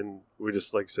rubs, and we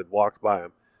just, like I said, walked by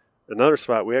them. Another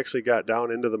spot, we actually got down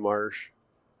into the marsh,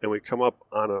 and we come up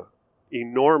on a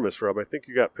enormous rub. I think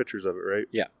you got pictures of it, right?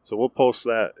 Yeah. So we'll post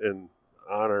that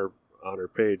on our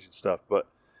page and stuff. But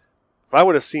if I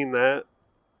would have seen that,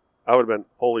 I would have been,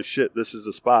 holy shit, this is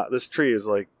the spot. This tree is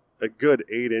like a good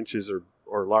 8 inches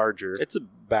or larger. It's a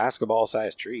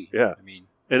basketball-sized tree. Yeah.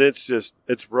 And it's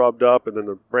rubbed up, and then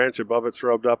the branch above it's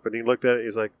rubbed up, and he looked at it,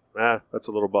 he's like, that's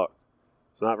a little buck.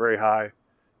 It's not very high.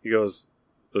 He goes,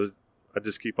 I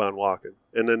just keep on walking.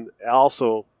 And then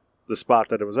also the spot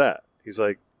that it was at, he's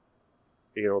like,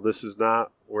 this is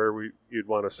not where you'd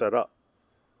want to set up.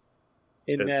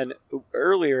 And then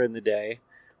earlier in the day,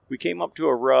 we came up to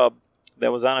a rub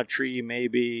that was on a tree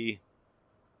maybe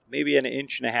 1.5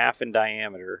 inches in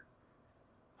diameter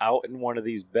out in one of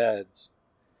these beds.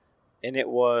 And it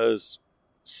was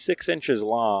 6 inches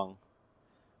long,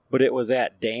 but it was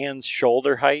at Dan's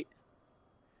shoulder height.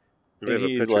 We have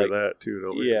a picture of that too,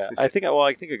 don't we? Yeah, I think I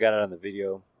got it on the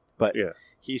video. But yeah.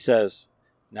 He says,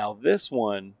 now this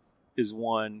one is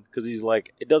one, because he's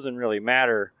like, it doesn't really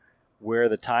matter where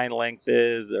the tine length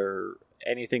is or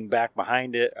anything back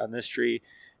behind it on this tree.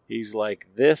 He's like,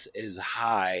 this is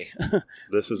high.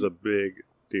 This is a big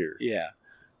deer. Yeah.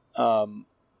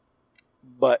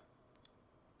 But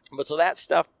so that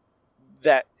stuff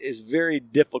that is very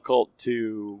difficult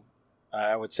to,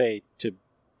 I would say, to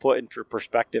put into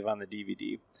perspective on the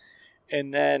DVD.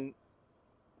 And then,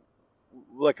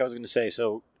 like I was going to say,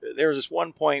 so there was this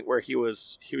one point where he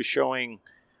was showing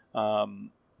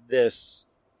this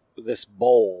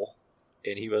bowl,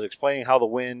 and he was explaining how the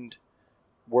wind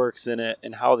works in it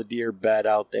and how the deer bed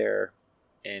out there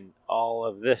and all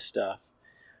of this stuff.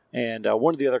 And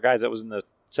one of the other guys that was in the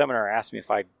seminar asked me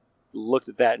if I looked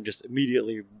at that and just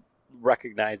immediately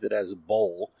recognized it as a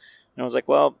bowl. And I was like,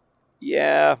 well,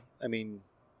 yeah,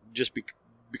 just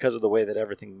because of the way that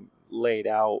everything laid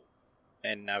out.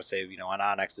 And I would say, on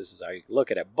Onyx, this is how you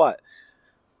look at it. But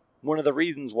one of the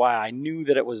reasons why I knew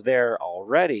that it was there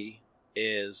already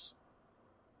is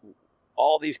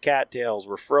all these cattails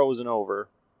were frozen over,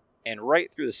 and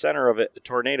right through the center of it, a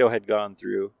tornado had gone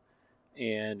through,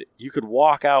 and you could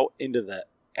walk out into the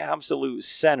absolute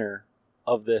center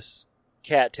of this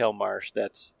cattail marsh. I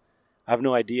have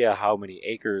no idea how many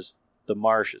acres the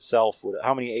marsh itself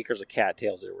how many acres of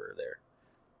cattails there were there.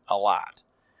 A lot.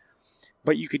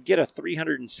 But you could get a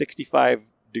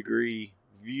 365-degree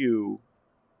view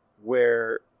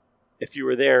where if you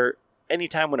were there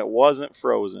anytime when it wasn't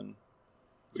frozen,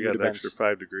 you got an extra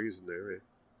 5 degrees in there, right?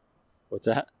 What's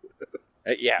that?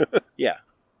 Yeah.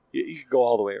 You could go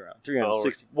all the way around.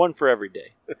 360, one for every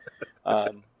day.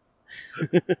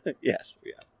 Yes,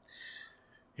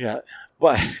 yeah.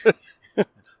 But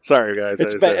sorry, guys.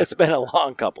 It's been a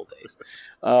long couple days.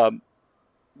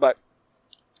 But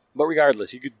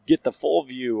regardless, you could get the full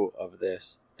view of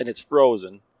this, and it's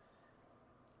frozen.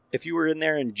 If you were in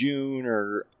there in June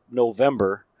or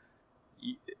November,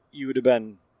 you would have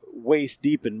been waist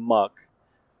deep in muck.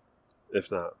 If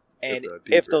not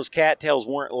if those cattails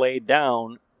weren't laid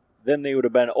down, then they would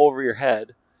have been over your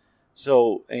head.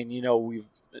 So, and we've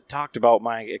talked about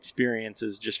my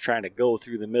experiences just trying to go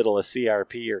through the middle of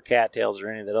CRP or cattails or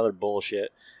any of that other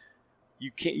bullshit.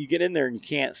 You get in there and you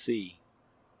can't see.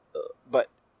 But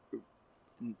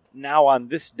now on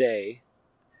this day,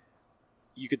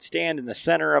 you could stand in the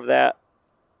center of that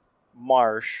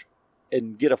marsh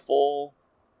and get a full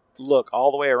look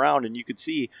all the way around, and you could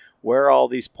see where all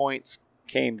these points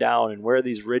came down and where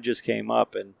these ridges came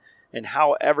up, and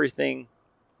how everything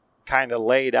kind of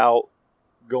laid out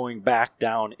going back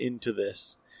down into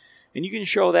this. And you can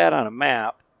show that on a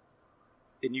map,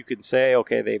 and you can say,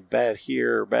 okay, they bed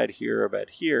here, bed here, bed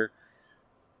here.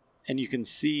 And you can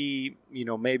see,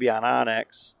 maybe on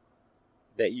Onyx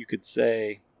that you could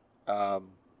say that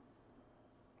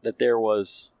there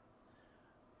was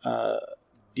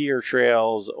deer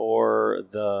trails, or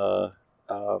the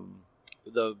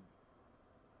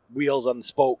wheels on the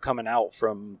spoke coming out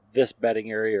from this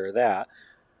bedding area or that.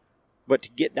 But to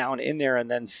get down in there and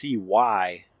then see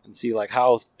why, and see like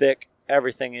how thick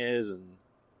everything is, and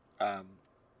I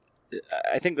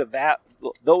think that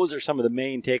those are some of the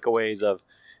main takeaways of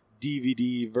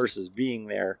DVD versus being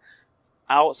there,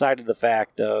 outside of the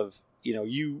fact of,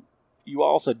 you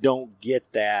also don't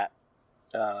get that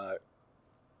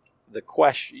the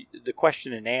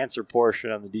question and answer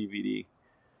portion on the DVD.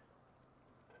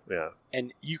 Yeah.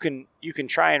 And you can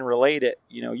try and relate it.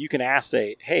 You can ask,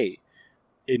 say, hey,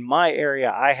 in my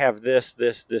area I have this,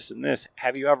 this, this, and this.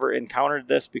 Have you ever encountered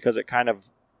this? Because it kind of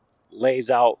lays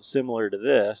out similar to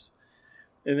this.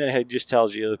 And then it just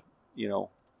tells you,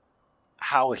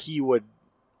 how he would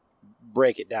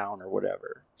break it down or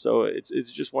whatever. So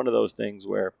it's just one of those things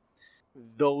where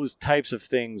those types of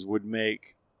things would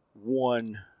make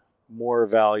one more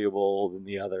valuable than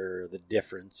the other, the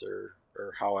difference, or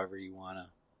however you want to.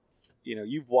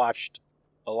 You've watched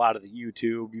a lot of the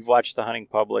YouTube, you've watched the Hunting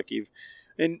Public,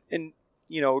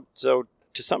 so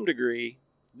to some degree,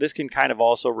 this can kind of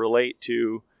also relate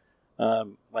to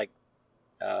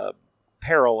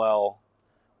parallel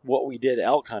what we did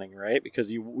elk hunting, right? Because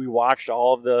we watched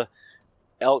all of the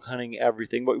elk hunting,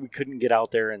 everything, but we couldn't get out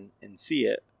there and see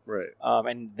it. Right.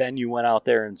 And then you went out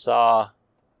there and saw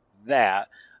that.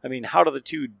 I mean, how do the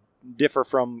two differ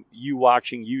from you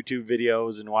watching YouTube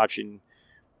videos and watching,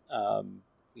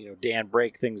 Dan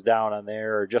break things down on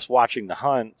there, or just watching the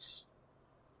hunts?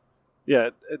 Yeah,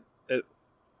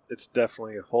 it's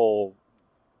definitely a whole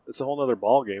nother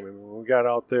ball game. I mean, when we got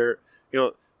out there,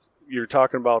 you're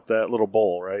talking about that little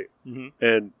bowl, right? Mm-hmm.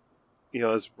 And,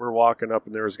 as we're walking up,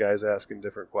 and there was guys asking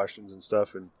different questions and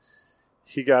stuff, and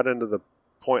he got into the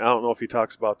point, I don't know if he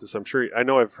talks about this, I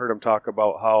know I've heard him talk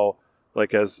about how,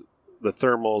 like, as the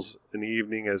thermals in the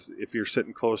evening, as if you're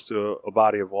sitting close to a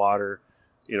body of water,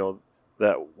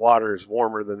 that water is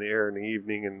warmer than the air in the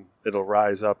evening, and it'll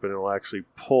rise up and it'll actually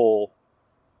pull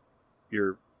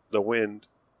the wind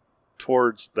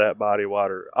towards that body of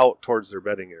water, out towards their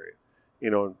bedding area.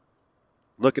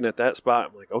 Looking at that spot,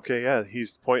 I'm like, okay, yeah,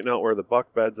 he's pointing out where the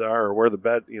buck beds are, or where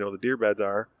the deer beds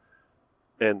are.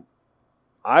 And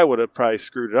I would have probably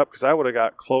screwed it up, because I would have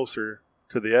got closer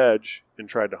to the edge and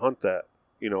tried to hunt that,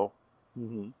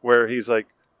 Mm-hmm. Where he's like,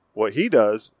 what he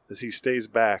does is he stays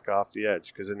back off the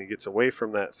edge, because then he gets away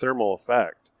from that thermal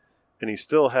effect. And he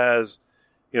still has,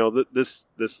 this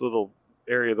little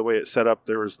area, the way it's set up,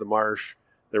 there was the marsh,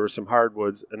 there were some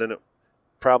hardwoods, and then it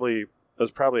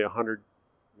was probably 100,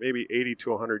 maybe 80 to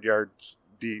 100 yards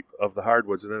deep of the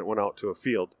hardwoods, and then it went out to a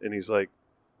field. And he's like,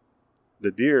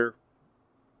 the deer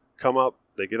come up,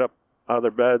 they get up out of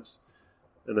their beds,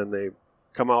 and then they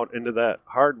come out into that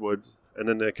hardwoods, and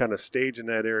then they kind of stage in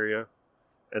that area,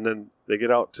 and then they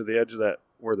get out to the edge of that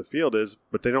where the field is,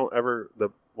 but they don't ever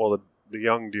the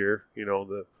young deer,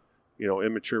 the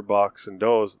immature bucks and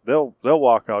does, they'll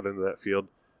walk out into that field,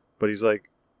 but he's like,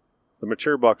 the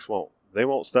mature bucks won't. They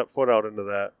won't step foot out into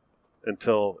that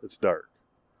until it's dark.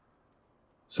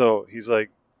 So he's like,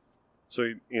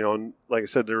 and like I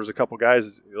said, there was a couple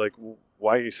guys like,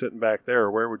 why are you sitting back there,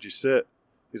 or where would you sit?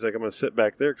 He's like, I'm going to sit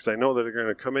back there because I know that they're going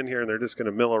to come in here and they're just going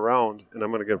to mill around, and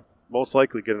I'm going to most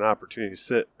likely get an opportunity to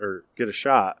sit or get a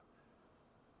shot.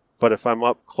 But if I'm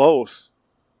up close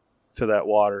to that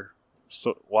water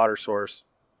source,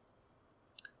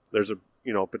 there's a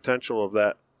potential of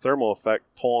that thermal effect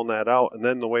pulling that out, and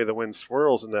then the way the wind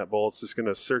swirls in that bowl, it's just going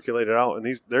to circulate it out, and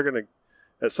they're going to,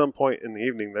 at some point in the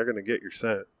evening, they're going to get your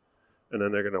scent, and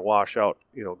then they're going to wash out,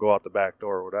 go out the back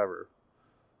door or whatever.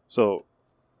 So,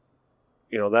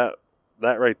 that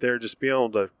right there, just being able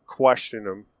to question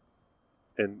them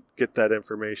and get that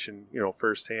information,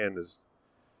 firsthand is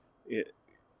it.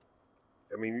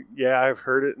 I mean, yeah, I've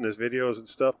heard it in his videos and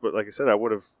stuff, but like I said, I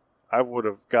would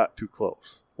have got too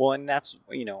close. Well, and that's,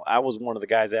 I was one of the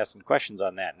guys asking questions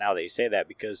on that, now that you say that,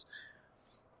 because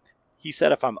he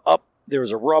said if I'm up, there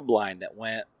was a rub line that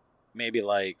went maybe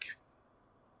like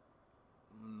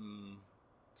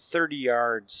 30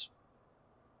 yards,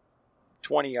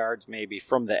 20 yards maybe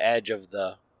from the edge of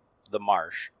the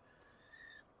marsh.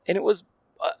 And it was,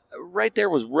 right there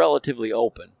was relatively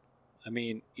open. I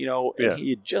mean, you know, and Yeah. he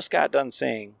had just got done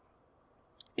saying,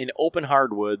 in open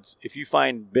hardwoods, if you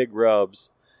find big rubs,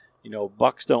 you know,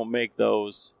 bucks don't make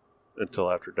those until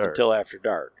after dark. until after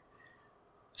dark.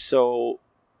 So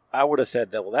I would have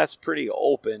said that, well, that's pretty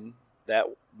open. That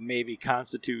maybe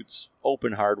constitutes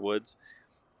open hardwoods.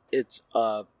 It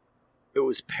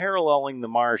was paralleling the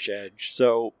marsh edge.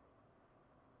 So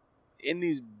in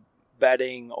these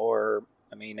bedding, or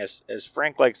I mean, as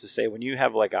Frank likes to say, when you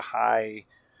have like a high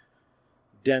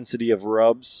density of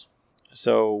rubs,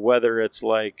 so whether it's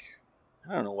like,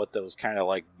 I don't know what those kind of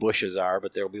like bushes are,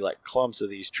 but there'll be like clumps of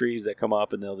these trees that come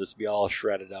up and they'll just be all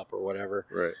shredded up or whatever.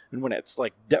 Right. And when it's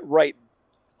like right,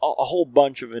 a whole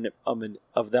bunch of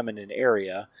them in an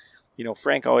area, you know,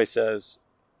 Frank always says,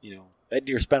 you know, that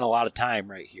deer spent a lot of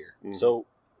time right here. Mhm. So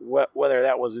whether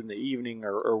that was in the evening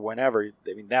or whenever,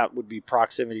 I mean, that would be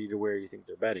proximity to where you think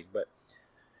they're bedding. But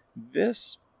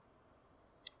this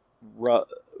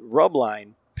rub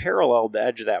line paralleled the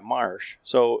edge of that marsh.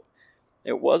 So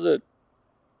it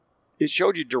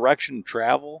showed you direction of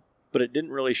travel, but it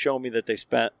didn't really show me that they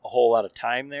spent a whole lot of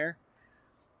time there.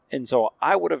 And so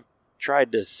I would have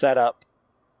tried to set up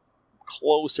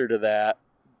closer to that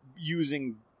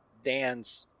using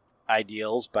Dan's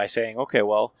ideals by saying, okay,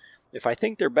 well, if I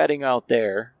think they're bedding out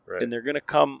there, Right. and they're going to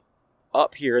come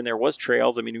up here, and there was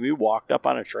trails. I mean, we walked up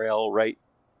on a trail right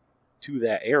to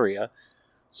that area.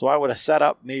 So I would have set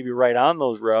up maybe right on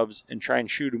those rubs and try and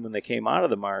shoot them when they came out of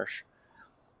the marsh.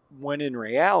 When in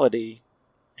reality,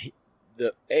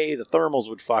 the thermals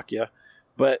would fuck you,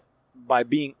 but by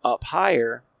being up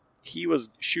higher, he was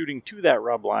shooting to that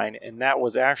rub line, and that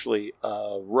was actually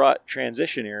a rut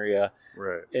transition area.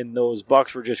 Right. And those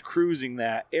bucks were just cruising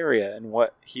that area. And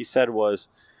what he said was,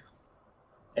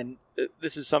 and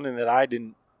this is something that I've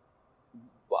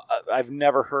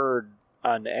never heard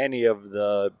on any of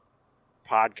the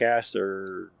podcasts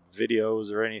or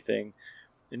videos or anything.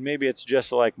 And maybe it's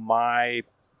just like my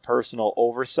personal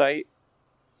oversight,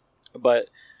 but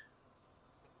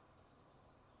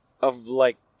of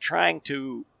like trying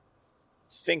to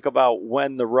think about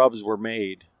when the rubs were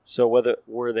made. So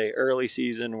were they early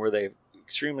season, were they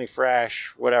extremely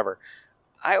fresh, whatever.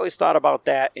 I always thought about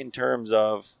that in terms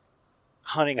of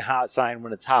hunting a hot sign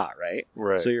when it's hot, right?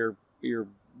 Right. So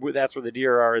that's where the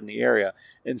deer are in the area.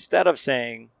 Instead of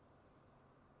saying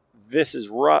this is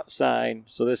rut sign,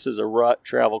 so this is a rut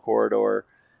travel corridor,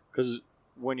 because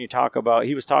when you talk about,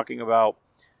 he was talking about,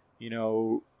 you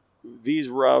know, these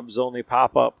rubs only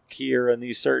pop up here in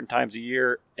these certain times of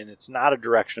year, and it's not a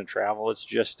direction of travel. It's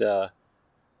just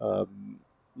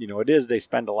you know, it is, they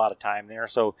spend a lot of time there.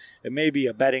 So it may be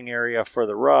a bedding area for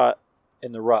the rut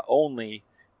and the rut only,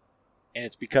 and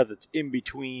it's because it's in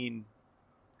between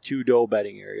two doe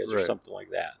bedding areas or Right. something like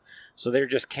that. So they're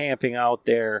just camping out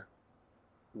there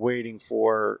waiting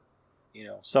for, you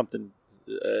know, something,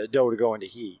 doe to go into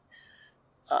heat.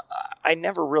 I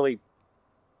never really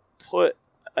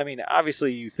I mean,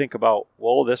 obviously you think about,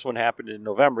 well, this one happened in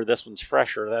November, this one's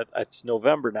fresher, it's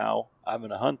November now, I'm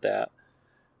going to hunt that.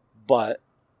 But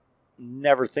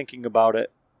never thinking about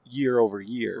it year over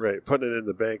year. Right. Putting it in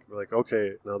the bank, like,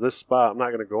 okay, now this spot, I'm not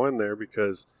going to go in there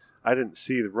because I didn't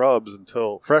see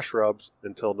the fresh rubs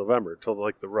until November, until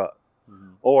like the rut.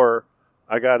 Mm-hmm. Or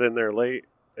I got in there late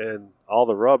and all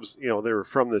the rubs, you know, they were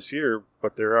from this year,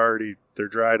 but they're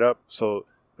dried up. So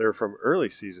they're from early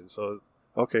season. So,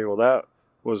 okay, well, that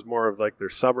was more of like their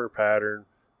summer pattern,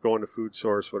 going to food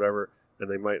source, whatever. And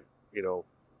they might, you know,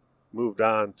 moved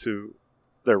on to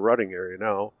their rutting area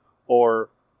now. Or,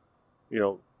 you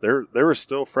know, there were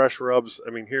still fresh rubs. I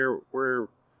mean, here we're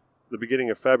the beginning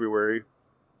of February,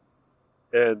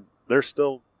 and there's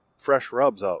still fresh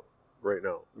rubs out right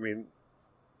now. I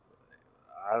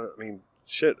mean,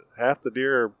 shit, half the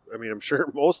deer, I'm sure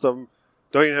most of them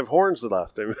don't even have horns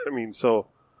left. I mean, so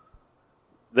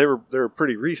they were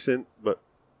pretty recent, but,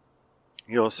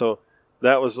 you know, so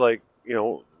that was like, you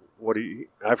know,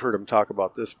 I've heard him talk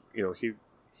about this, you know, he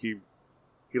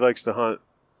likes to hunt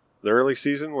the early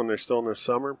season when they're still in their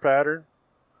summer pattern.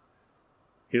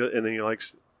 And then he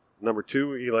likes, number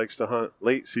two, he likes to hunt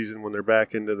late season when they're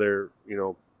back into their, you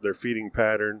know, their feeding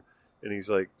pattern. And he's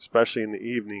like, especially in the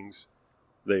evenings,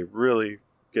 they really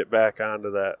get back onto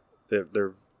that.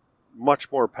 They're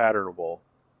much more patternable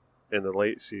in the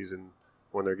late season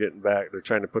when they're getting back. They're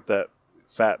trying to put that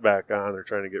fat back on. They're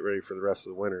trying to get ready for the rest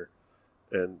of the winter.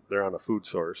 And they're on a food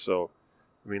source. So,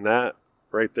 I mean, that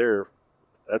right there,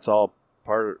 that's all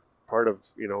part of,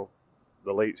 you know,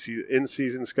 the late season,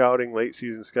 in-season scouting, late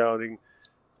season scouting,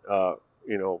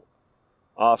 you know,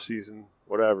 off-season,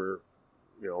 whatever,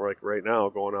 you know, like right now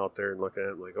going out there and looking at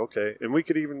it like, okay. And we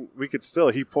could still,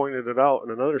 he pointed it out in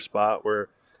another spot where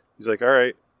He's like, all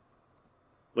right,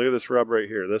 look at this rub right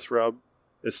here. This rub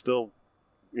is still,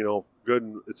 good.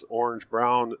 And it's orange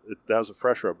brown. That was a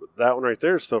fresh rub. But that one right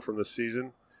there is still from this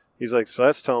season. He's like, so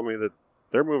that's telling me that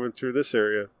they're moving through this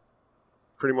area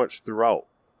pretty much throughout.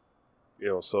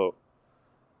 So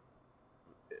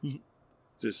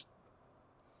just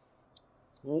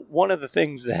one of the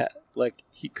things that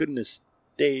he couldn't have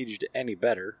staged any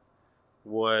better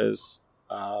was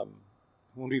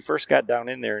when we first got down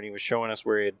in there and he was showing us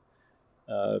where he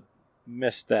had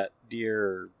missed that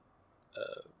deer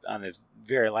on his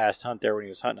very last hunt there when he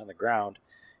was hunting on the ground.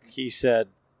 He said,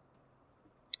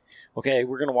 okay,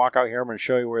 we're going to walk out here. I'm going to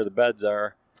show you where the beds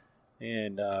are.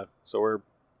 And so we're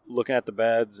looking at the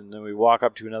beds, and then we walk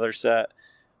up to another set,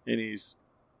 and he's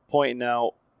pointing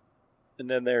out, and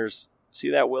then see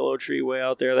that willow tree way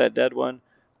out there, that dead one?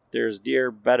 There's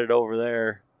deer bedded over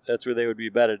there. That's where they would be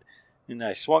bedded. And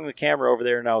I swung the camera over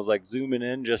there, and I was zooming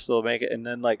in just to make it, and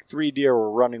then 3 deer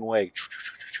were running away.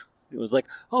 It was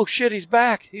oh shit, he's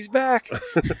back! He's back!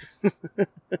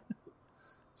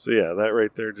 So yeah, that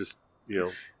right there just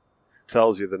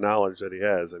tells you the knowledge that he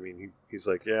has. I mean, he's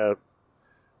like, yeah.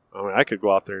 I could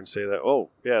go out there and say that, oh,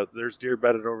 yeah, there's deer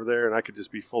bedded over there, and I could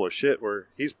just be full of shit where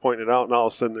he's pointing it out, and all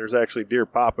of a sudden there's actually deer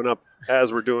popping up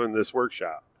as we're doing this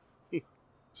workshop.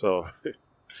 So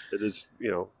it is,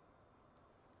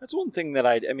 That's one thing that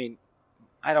I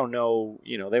don't know,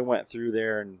 they went through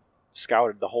there and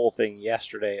scouted the whole thing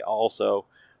yesterday also.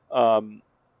 But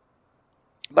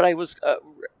I was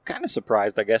kind of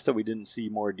surprised, I guess, that we didn't see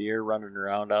more deer running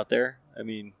around out there.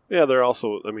 Yeah, they're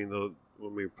also,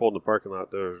 when we pulled in the parking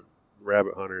lot, there were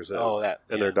rabbit hunters and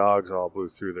their dogs all blew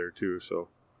through there too. So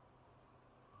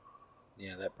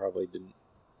yeah, that probably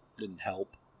didn't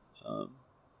help.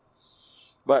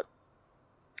 But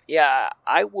yeah,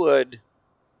 I would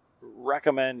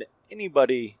recommend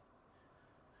anybody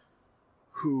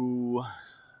who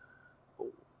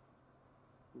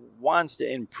wants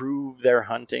to improve their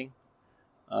hunting,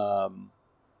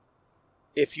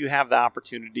 if you have the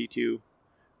opportunity to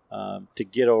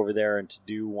get over there and to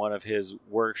do one of his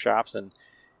workshops. And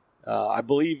I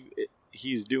believe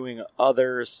he's doing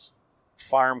others,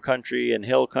 farm country and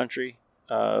hill country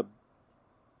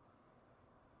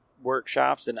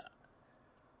workshops. And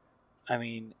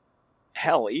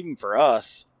hell, even for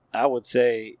us, I would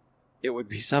say it would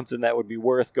be something that would be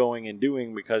worth going and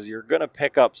doing, because you're going to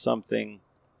pick up something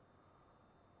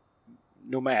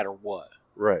no matter what.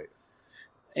 Right.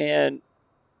 And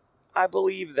I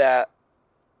believe that,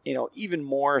 even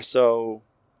more so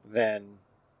than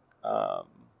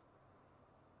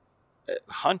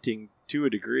hunting to a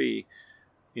degree,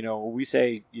 we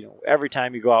say, every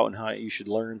time you go out and hunt, you should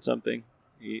learn something,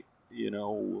 and you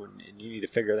need to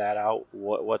figure that out,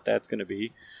 what that's going to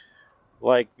be.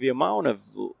 The amount of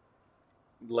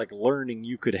learning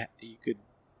you could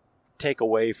take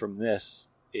away from this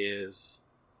is,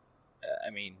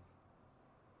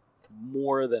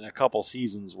 more than a couple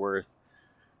seasons worth,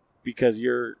 because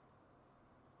you're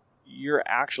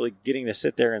actually getting to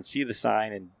sit there and see the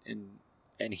sign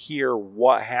and hear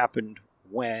what happened,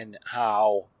 when,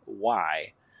 how,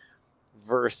 why,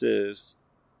 versus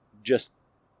just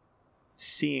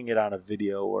seeing it on a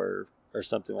video or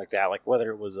something like that, whether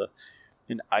it was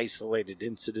an isolated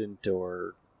incident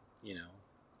or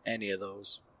any of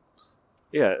those.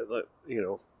 Yeah, I'm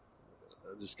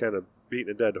just kind of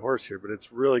beating a dead horse here, but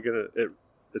it's really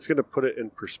it's gonna put it in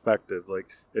perspective.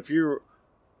 If you've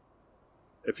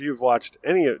watched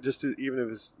any of, just even if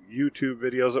it's YouTube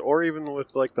videos, or even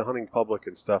with the Hunting Public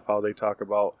and stuff, how they talk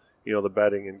about the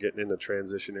bedding and getting into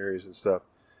transition areas and stuff,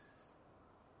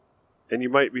 and you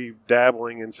might be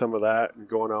dabbling in some of that and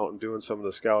going out and doing some of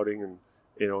the scouting and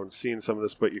and seeing some of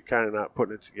this, but you're kind of not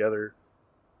putting it together.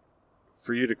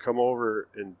 For you to come over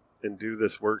and do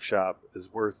this workshop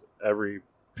is worth every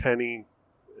penny.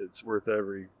 It's worth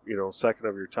every second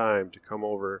of your time to come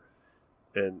over,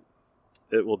 and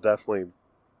it will definitely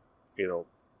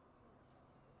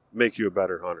make you a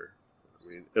better hunter.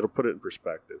 It'll put it in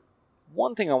perspective.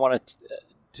 One thing I wanted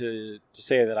to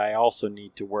say that I also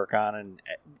need to work on, and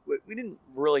we didn't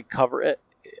really cover it.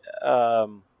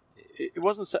 It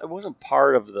wasn't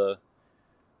part of the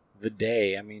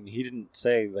day. He didn't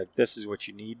say this is what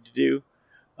you need to do,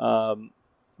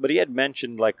 but he had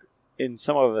mentioned in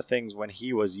some of the things when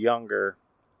he was younger,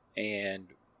 and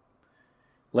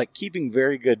keeping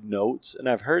very good notes. And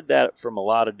I've heard that from a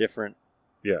lot of different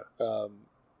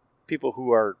people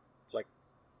who are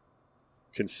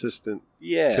consistent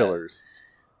killers.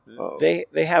 They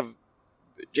have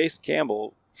Jason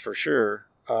Campbell for sure,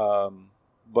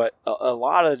 but a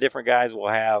lot of the different guys will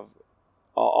have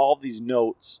all these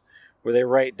notes where they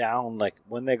write down like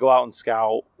when they go out and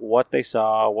scout, what they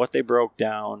saw, what they broke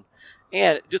down.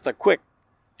 And just a quick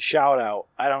shout out.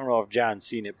 I don't know if John's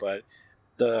seen it, but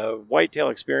the Whitetail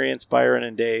Experience, Byron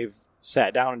and Dave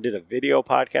sat down and did a video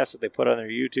podcast that they put on their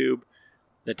YouTube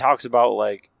that talks about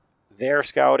like their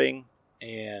scouting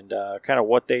and kind of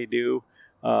what they do.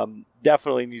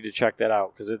 Definitely need to check that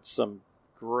out because it's some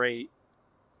great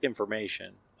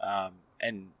information.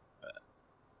 And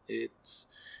it's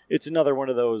another one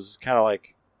of those kind of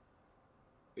like,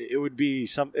 it would be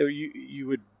you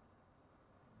would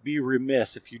be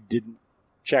remiss if you didn't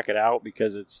check it out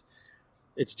because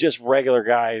it's just regular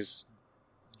guys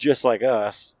just like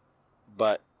us,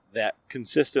 but that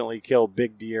consistently kill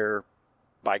big deer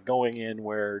by going in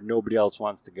where nobody else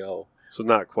wants to go. So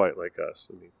not quite like us.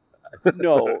 I mean,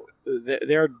 no,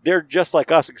 they're just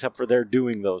like us, except for they're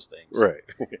doing those things. Right.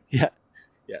 Yeah.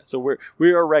 So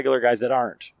we are regular guys that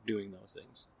aren't doing those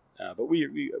things, but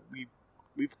we've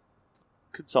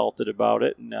consulted about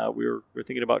it, and we're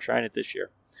thinking about trying it this year.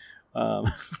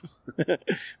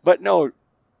 But no,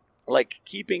 like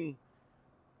keeping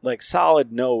like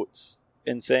solid notes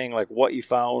and saying like what you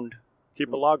found.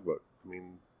 Keep a logbook. I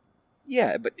mean,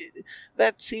 yeah, but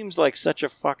that seems like such a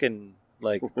fucking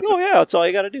like, oh yeah, that's all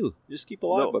you got to do. Just keep a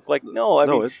logbook. I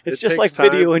mean, it's just like time.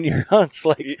 video in your hunts.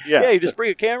 Like, yeah, you just bring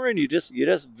a camera and you just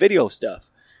video stuff.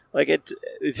 Like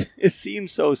it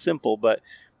seems so simple, but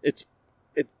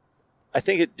I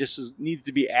think it just needs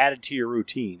to be added to your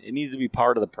routine. It needs to be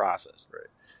part of the process. Right.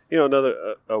 You know,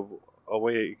 another a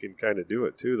way you can kind of do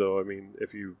it too, though. I mean,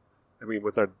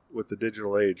 with the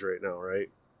digital age right now, right,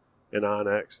 and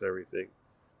OnX and everything,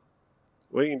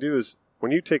 what you can do is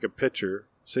when you take a picture,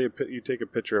 say you take a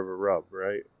picture of a rub,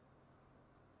 right?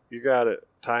 You got a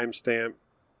timestamp,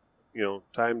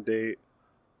 time, date,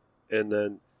 and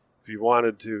then if you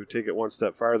wanted to take it one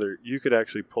step farther, you could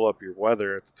actually pull up your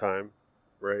weather at the time,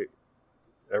 right?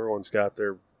 Everyone's got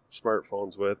their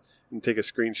smartphones with, and take a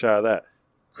screenshot of that.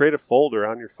 Create a folder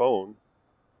on your phone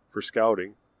for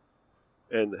scouting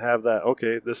and have that,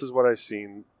 okay, this is what I've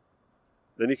seen.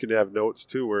 Then you could have notes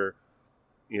too where,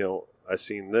 I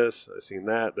seen this, I seen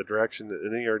that, the direction,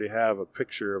 and then you already have a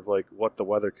picture of like what the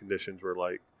weather conditions were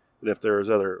like. And if there was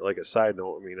other, like a side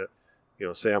note, I mean,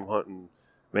 say I'm hunting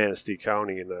Manistee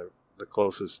County and the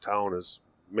closest town is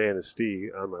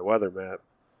Manistee on my weather map,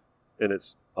 and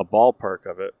it's a ballpark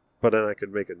of it, but then I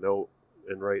could make a note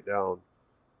and write down,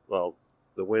 well,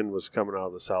 the wind was coming out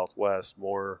of the southwest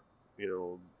more,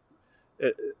 you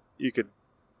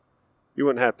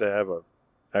wouldn't have to have a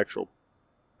actual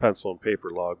pencil and paper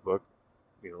logbook,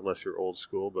 unless you're old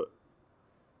school, but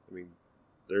I mean,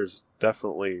 there's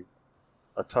definitely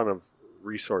a ton of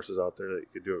resources out there that you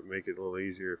could do it, make it a little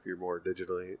easier if you're more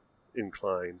digitally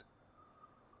inclined.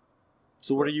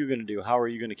 So what are you going to do? How are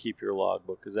you going to keep your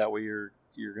logbook? Is that what you're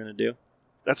going to do?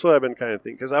 That's what I've been kind of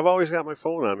thinking, because I've always got my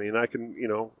phone on me, and I can,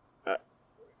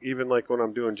 even like when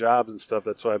I'm doing jobs and stuff,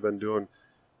 that's what I've been doing.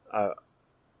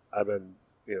 I've been,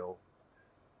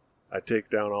 I take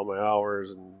down all my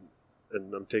hours, and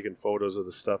I'm taking photos of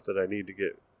the stuff that I need to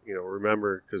get,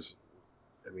 remember, because,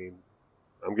 I mean,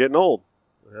 I'm getting old.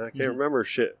 I can't remember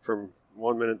shit from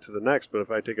one minute to the next, but if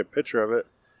I take a picture of it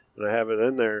and I have it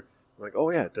in there, I'm like,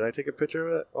 oh yeah, did I take a picture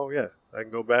of it? Oh yeah, I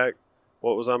can go back.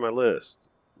 What was on my list?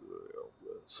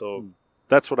 So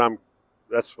that's what I'm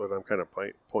kind of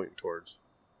pointing towards.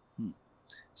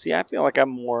 See, I feel like I'm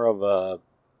more of a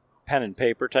pen and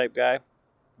paper type guy,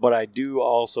 but I do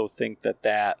also think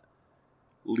that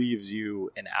leaves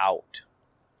you an out,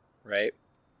 right?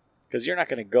 Because you're not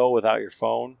going to go without your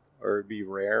phone, or it'd be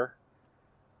rare.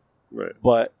 Right.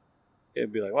 But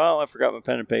it'd be like, well, I forgot my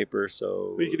pen and paper,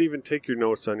 so... Well, you could even take your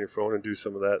notes on your phone and do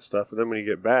some of that stuff, and then when you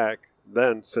get back,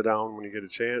 then sit down when you get a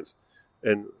chance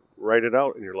and write it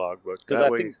out in your logbook. That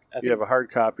way you have a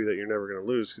hard copy that you're never going to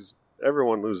lose, because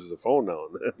everyone loses a phone now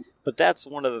and then. But that's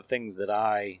one of the things that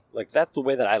that's the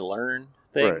way that I learn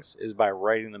things, is by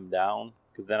writing them down,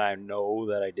 because then I know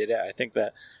that I did it. I think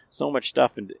that so much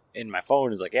stuff in my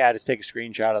phone is like, yeah, just take a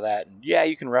screenshot of that, and yeah,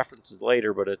 you can reference it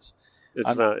later, but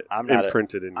I'm not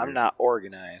imprinted in. I'm not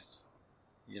organized,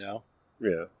 Yeah.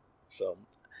 So,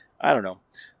 I don't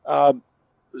know.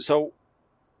 So,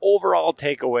 overall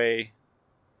takeaway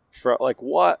for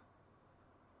what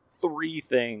 3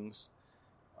 things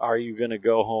are you going to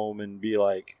go home and be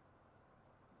like,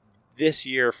 this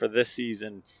year for this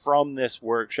season from this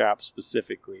workshop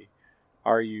specifically,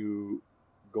 are you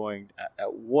going?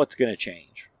 What's going to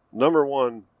change? Number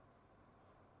 1,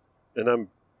 and I'm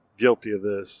guilty of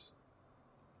this.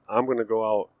 I'm going to go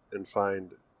out and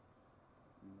find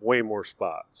way more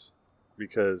spots,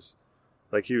 because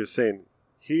like he was saying,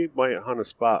 he might hunt a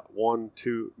spot 1,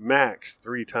 2, max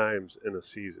 3 times in a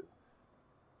season.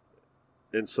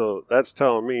 And so that's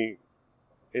telling me,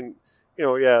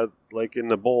 like in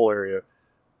the bowl area,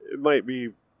 it might be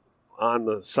on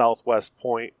the southwest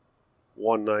point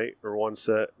one night or one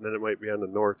set, and then it might be on the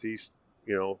northeast,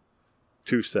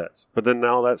 2 sets. But then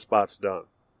now that spot's done.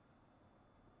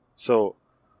 So,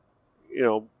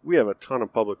 we have a ton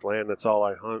of public land. That's all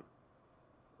I hunt.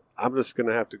 I'm just going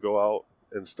to have to go out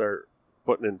and start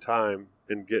putting in time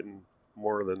and getting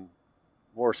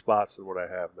more spots than what I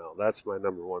have now. That's my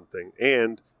number one thing.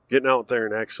 And getting out there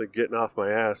and actually getting off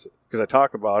my ass. Because I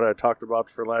talked about it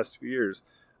for the last 2 years.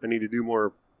 I need to do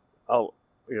more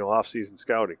off-season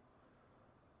scouting.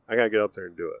 I got to get out there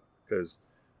and do it. Because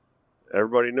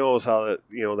everybody knows how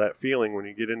that feeling when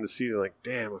you get into season, like,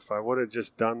 damn, if I would have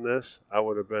just done this, I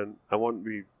wouldn't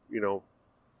be,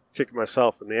 kicking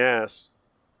myself in the ass.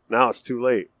 Now it's too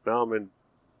late. Now I'm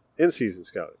in season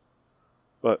scouting.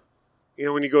 But,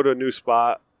 when you go to a new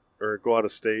spot or go out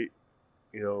of state,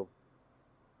 you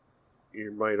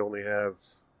might only have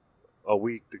a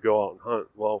week to go out and hunt.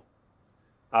 Well,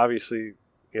 obviously,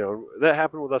 that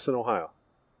happened with us in Ohio.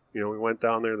 We went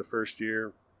down there the first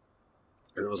year,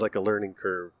 and it was like a learning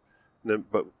curve.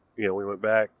 But we went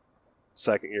back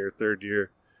second year, third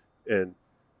year, and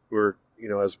we're,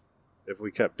 if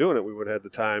we kept doing it, we would have had the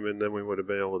time, and then we would have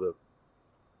been able to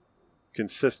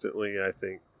consistently, I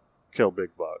think, kill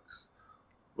big bucks.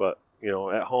 But,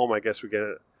 at home, I guess we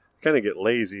kind of get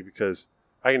lazy because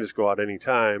I can just go out any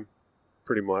time,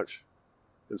 pretty much,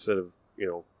 instead of,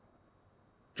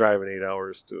 driving 8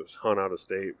 hours to hunt out of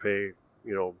state, pay,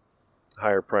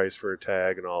 higher price for a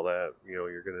tag and all that.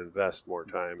 You're going to invest more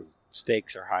time.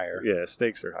 Stakes are higher. Yeah,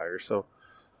 stakes are higher. So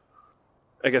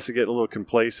I guess I get a little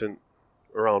complacent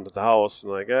around the house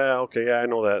and like, I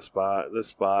know that spot, this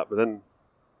spot. But then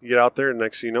you get out there and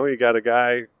next thing you know, you got a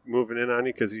guy moving in on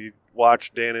you because you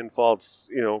watch Dan Infalt's,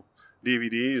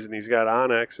 DVDs and he's got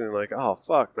Onyx and you're like, oh,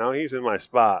 fuck, now he's in my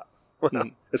spot.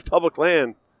 It's public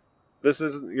land. This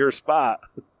isn't your spot.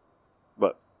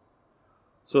 But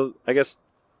so I guess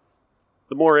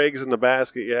the more eggs in the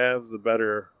basket you have, the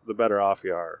better off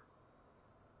you are.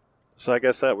 So I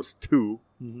guess that was 2.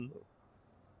 Mm-hmm.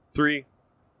 3.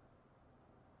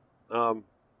 I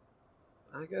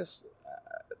guess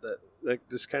that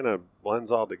just kind of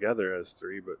blends all together as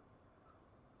 3, but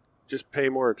just pay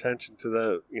more attention to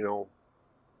the,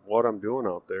 what I'm doing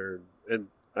out there. And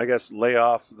I guess lay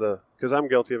off because I'm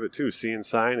guilty of it too, seeing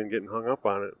sign and getting hung up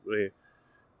on it.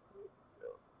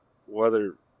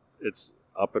 Whether it's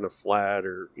up in a flat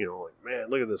or, like, man,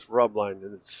 look at this rub line.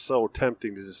 And it's so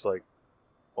tempting to just like,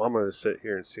 well, I'm going to sit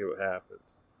here and see what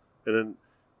happens. And then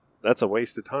that's a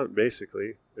wasted hunt,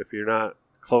 basically. If you're not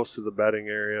close to the bedding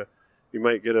area, you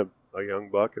might get a young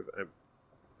buck. If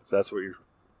that's what you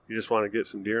just want to get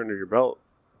some deer under your belt,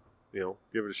 give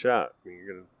it a shot. I mean,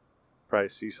 you're going to probably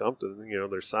see something,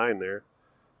 there's sign there,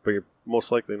 but you're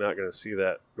most likely not going to see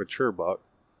that mature buck.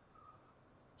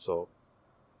 So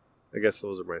I guess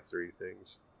those are my 3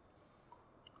 things.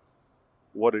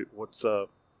 What's your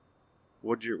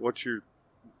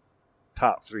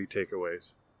top 3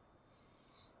 takeaways?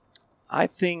 I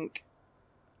think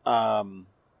the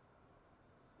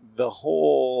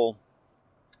whole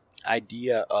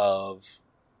idea of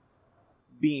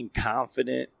being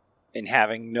confident and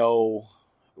having no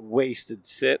wasted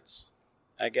sits,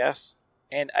 I guess.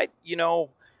 And I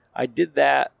did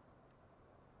that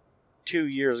 2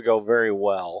 years ago very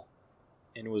well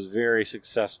and was very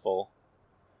successful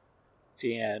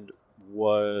and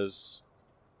was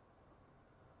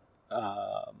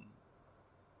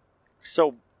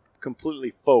so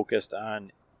completely focused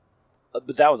on,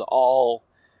 but that was all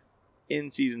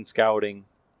in-season scouting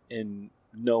and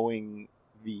knowing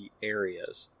the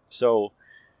areas. So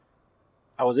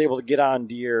I was able to get on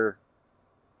deer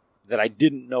that I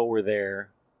didn't know were there.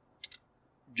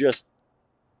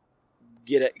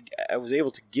 I was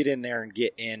able to get in there and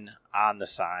get in on the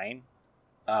sign.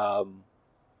 And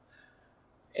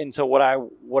so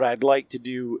what I'd like to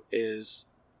do is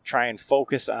try and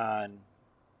focus on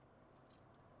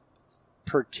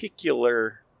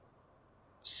particular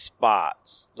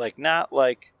spots, not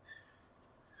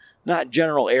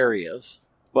general areas,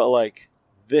 but like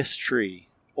this tree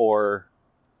or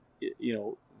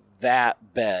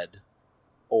that bed,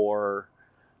 or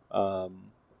I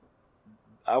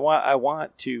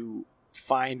want to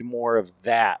find more of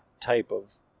that type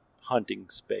of hunting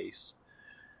space,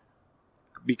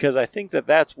 because I think that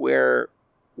that's where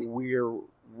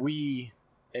we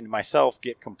and myself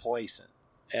get complacent.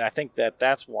 And I think that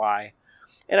that's why,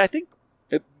 and I think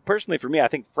personally for me, I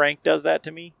think Frank does that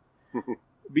to me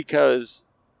because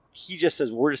he just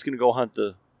says, we're just going to go hunt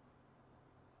the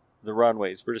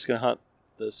runways. We're just going to hunt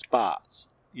the spots,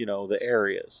 the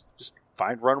areas. Just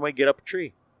find runway, get up a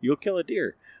tree. You'll kill a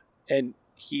deer. And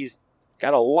he's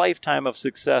got a lifetime of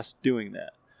success doing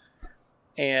that.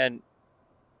 And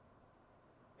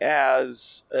and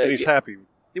he's happy.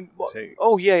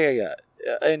 Oh, yeah.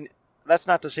 And that's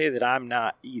not to say that I'm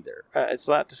not either. It's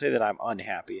not to say that I'm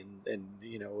unhappy. And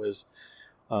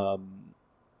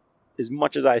as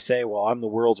much as I say, well, I'm the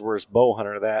world's worst bow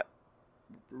hunter, that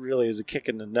really is a kick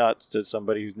in the nuts to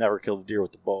somebody who's never killed a deer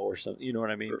with a bow or something. You know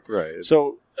what I mean? Right.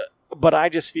 So, but I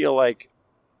just feel like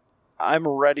I'm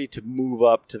ready to move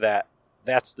up to that.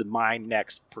 That's my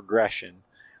next progression,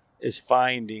 is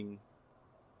finding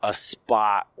a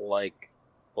spot like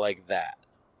that,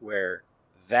 where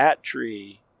that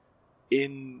tree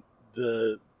in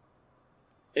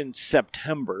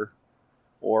September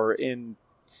or in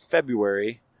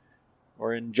February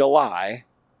or in July,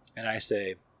 and I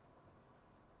say,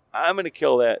 I'm going to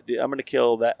kill that. I'm going to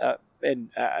kill that. And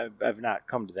I've not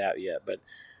come to that yet, but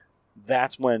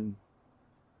that's when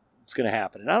it's going to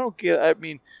happen. And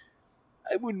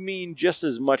it would mean just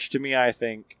as much to me, I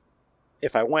think,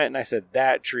 if I went and I said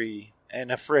that tree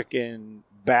and a frickin'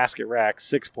 basket rack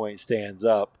 6-point stands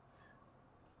up,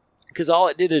 because all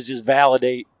it did is just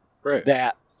validate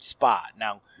that spot.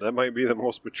 Now, that might be the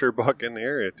most mature buck in the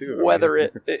area too. Whether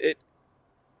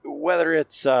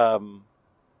it's the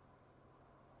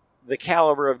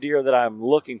caliber of deer that I'm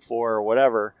looking for or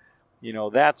whatever,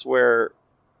 that's where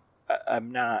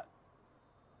I'm not.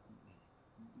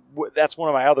 That's one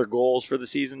of my other goals for the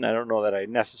season. I don't know that I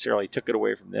necessarily took it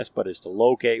away from this, but is to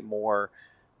locate more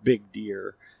big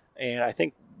deer. And I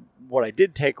think what I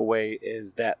did take away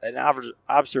is that an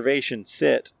observation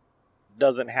sit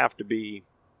doesn't have to be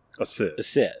a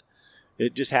sit.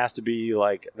 It just has to be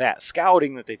like that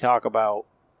scouting that they talk about.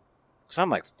 Because I'm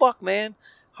like, fuck, man.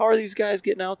 How are these guys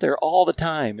getting out there all the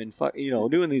time and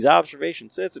doing these observation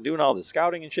sits and doing all this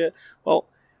scouting and shit? Well,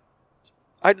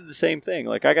 I did the same thing.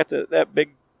 Like, I got that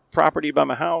big property by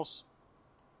my house.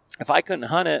 If I couldn't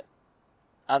hunt it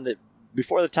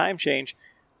before the time change,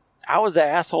 I was the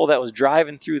asshole that was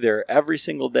driving through there every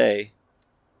single day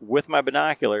with my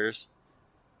binoculars,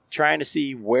 trying to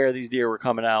see where these deer were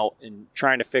coming out and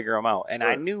trying to figure them out. And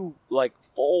I knew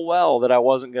full well that I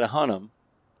wasn't going to hunt them,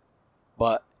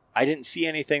 but I didn't see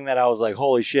anything that I was like,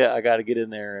 holy shit, I got to get in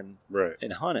there and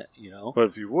hunt it, But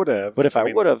if you would have,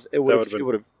 I would have, it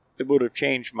would have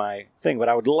changed my thing. But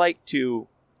I would like to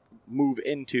move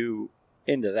into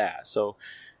that. So,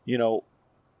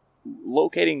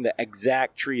 locating the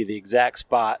exact tree, the exact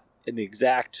spot, and the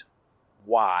exact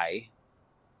why,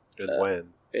 and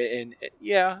when, and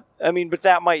but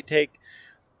that might take,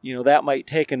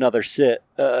 another sit,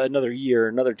 another year,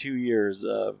 another 2 years,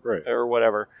 or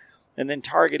whatever. And then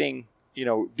targeting,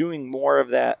 doing more of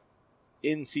that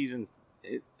in-season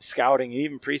scouting,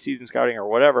 even preseason scouting or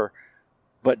whatever,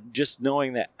 but just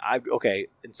knowing that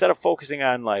instead of focusing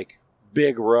on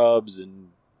big rubs and,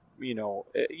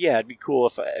 it'd be cool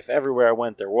if everywhere I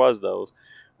went there was those,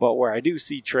 but where I do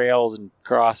see trails and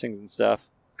crossings and stuff,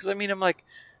 because I'm like,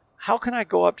 how can I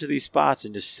go up to these spots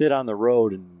and just sit on the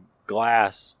road and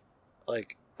glass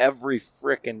every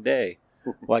frickin' day?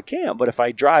 Well, I can't, but if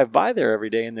I drive by there every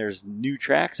day and there's new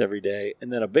tracks every day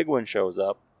and then a big one shows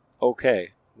up,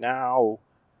 okay, now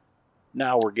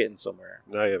we're getting somewhere.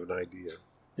 Now you have an idea.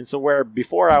 And so where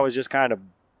before I was just kind of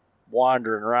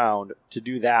wandering around, to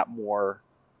do that more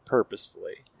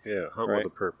purposefully. Yeah, hunt with a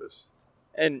purpose.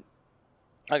 And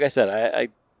like I said,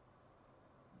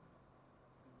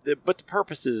 but the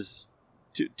purpose is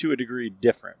to a degree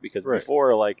different, because before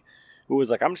it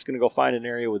was I'm just going to go find an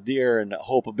area with deer and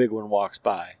hope a big one walks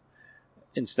by,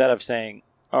 instead of saying,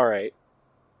 all right,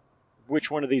 which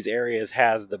one of these areas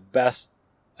has the best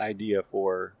idea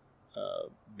for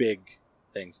big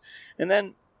things. And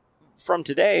then from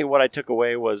today, what I took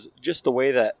away was just the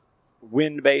way that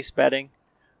wind-based bedding.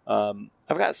 I've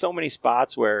got so many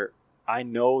spots where I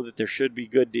know that there should be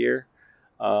good deer,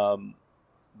 but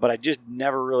I just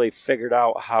never really figured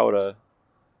out how to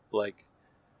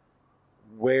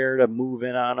where to move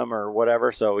in on them or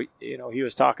whatever. So, he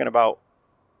was talking about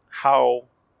how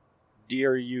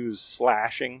deer use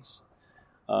slashings.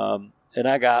 And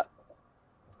I got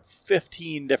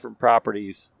 15 different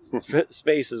properties,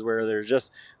 spaces where there's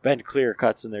just been clear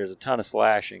cuts and there's a ton of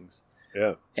slashings.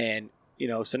 Yeah. And,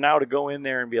 so now to go in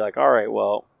there and be like, all right,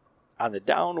 well, on the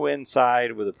downwind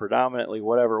side with a predominantly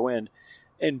whatever wind,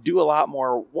 and do a lot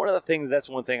more. That's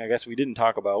one thing I guess we didn't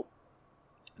talk about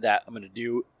that I'm going to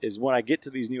do is when I get to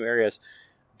these new areas,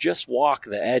 just walk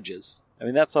the edges. I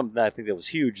mean, that's something that I think that was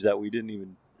huge that we didn't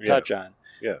even touch on.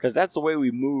 Yeah. Because that's the way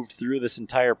we moved through this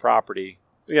entire property.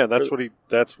 Yeah, that's what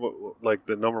like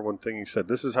the number one thing he said.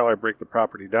 This is how I break the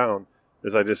property down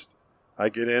is I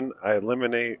get in, I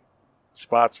eliminate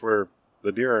spots where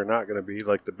the deer are not going to be,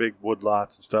 like the big wood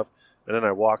lots and stuff, and then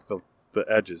I walk the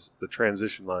edges, the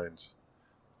transition lines,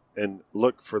 and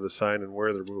look for the sign and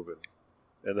where they're moving.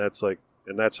 And that's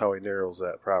how he narrows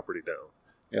that property down.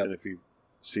 Yep. And if he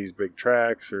sees big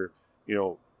tracks or,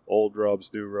 old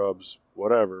rubs, new rubs,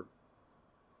 whatever,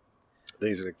 then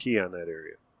he's going to key on that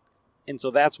area. And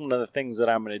so that's one of the things that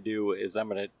I'm going to do is I'm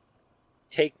going to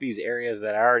take these areas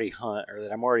that I already hunt or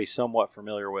that I'm already somewhat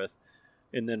familiar with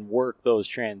and then work those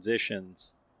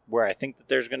transitions where I think that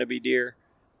there's going to be deer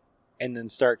and then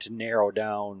start to narrow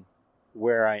down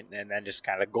and then just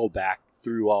kind of go back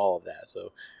through all of that.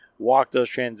 So walk those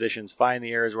transitions, find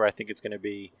the areas where I think it's going to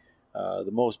be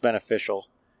the most beneficial,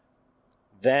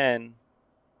 then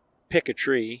pick a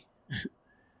tree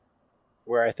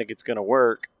where I think it's going to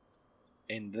work,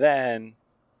 and then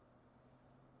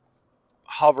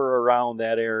hover around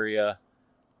that area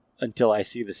until I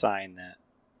see the sign that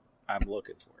I'm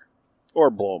looking for. Or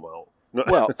blow them out. No.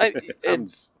 Well,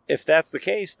 if that's the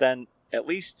case, then at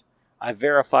least I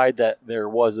verified that there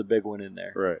was a big one in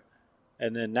there. Right.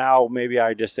 And then now maybe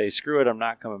I just say, screw it, I'm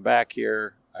not coming back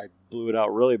here. I blew it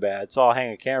out really bad, so I'll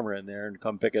hang a camera in there and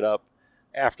come pick it up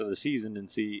after the season and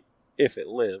see if it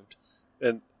lived.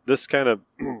 And this kind of,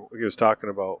 he was talking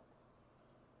about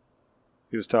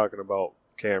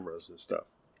cameras and stuff.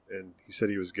 And he said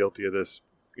he was guilty of this,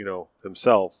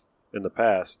 himself in the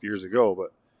past, years ago.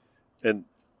 And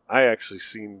I actually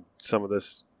seen some of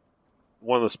this.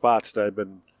 One of the spots that I've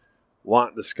been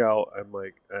wanting to scout,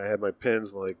 I had my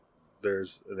pins, I'm like,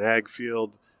 there's an ag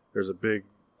field, there's a big,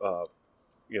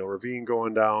 ravine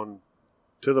going down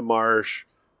to the marsh,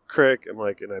 creek. I'm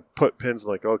like, and I put pins, I'm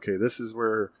like, okay, this is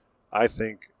where I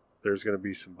think there's going to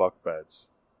be some buck beds.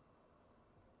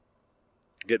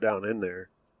 Get down in there.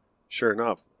 Sure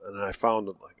enough. And I found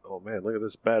it like, oh man, look at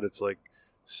this bed. It's like,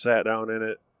 sat down in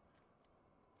it,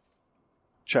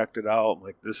 checked it out. I'm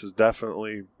like, this is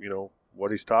definitely,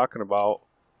 what he's talking about.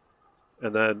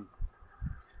 And then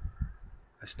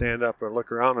I stand up and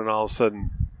look around, and all of a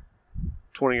sudden,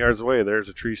 20 yards away, there's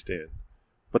a tree stand.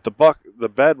 But the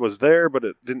bed was there, but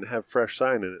it didn't have fresh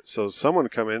sign in it. So someone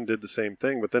come in, did the same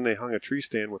thing, but then they hung a tree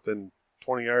stand within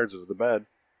 20 yards of the bed.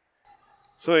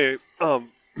 So anyway,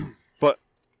 but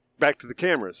back to the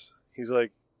cameras. He's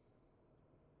like,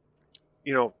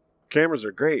 cameras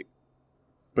are great,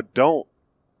 but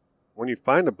when you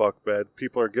find a buck bed,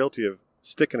 people are guilty of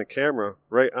sticking a camera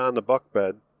right on the buck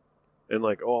bed and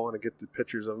like, oh, I want to get the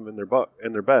pictures of them in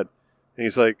their bed. And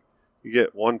he's like, you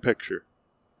get one picture.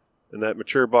 And that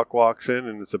mature buck walks in,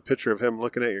 and it's a picture of him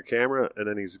looking at your camera, and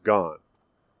then he's gone.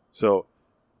 So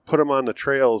put them on the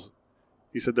trails.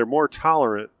 He said they're more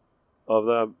tolerant of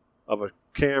a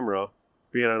camera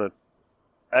being on an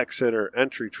exit or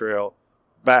entry trail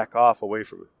back off away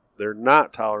from it. They're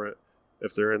not tolerant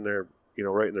if they're in their,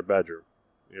 right in their bedroom.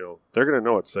 They're going to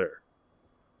know it's there.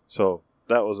 So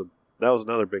that was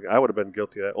another big, I would have been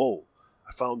guilty of that. Oh,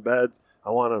 I found beds.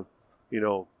 I want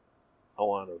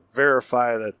to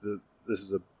verify that this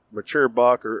is a mature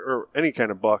buck or any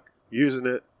kind of buck using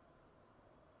it.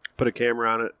 Put a camera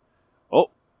on it. Oh,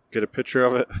 get a picture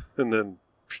of it, and then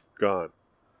gone.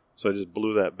 So I just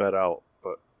blew that bed out.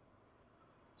 But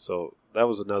so that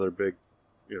was another big,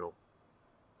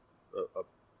 a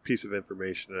piece of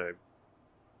information that I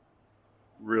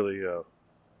really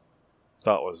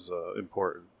thought was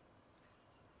important.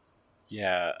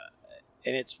 Yeah,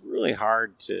 and it's really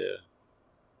hard to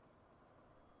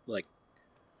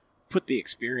put the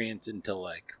experience into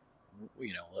like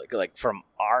from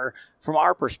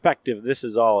our perspective, this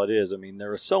is all it is. I mean,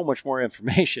 there was so much more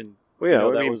information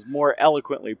that was more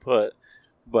eloquently put,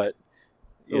 but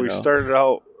we started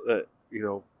out at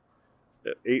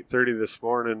 8:30 this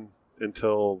morning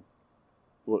until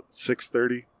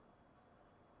 6:30,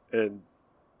 and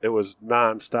it was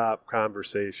nonstop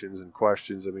conversations and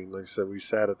questions. I mean, like I said, we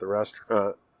sat at the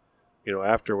restaurant,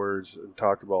 afterwards and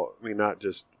talked about, not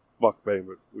just buck bedding,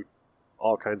 but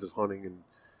all kinds of hunting, and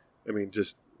I mean,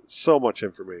 just so much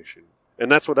information,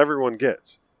 and that's what everyone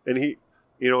gets. And he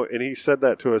said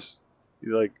that to us. He's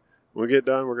like, when we get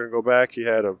done, we're gonna go back. He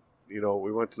had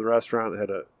we went to the restaurant, had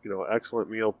a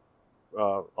excellent meal,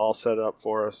 all set up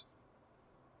for us.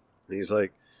 And he's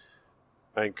like,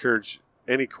 I encourage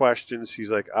any questions. He's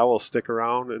like, I will stick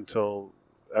around until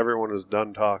everyone is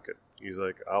done talking. He's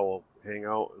like, I will hang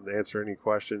out and answer any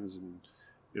questions and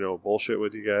bullshit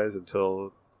with you guys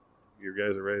until you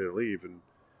guys are ready to leave. And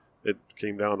it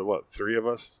came down to 3 of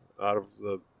us out of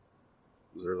the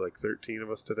Was there like 13 of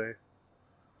us today?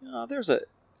 There's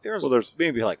Well, there's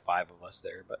maybe like 5 of us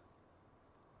there, but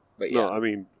yeah. no. I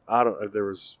mean, there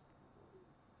was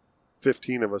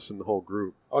 15 of us in the whole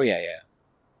group. Oh yeah.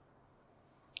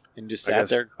 And just I sat guess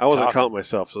there. I wasn't talking. counting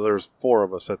myself, so there was 4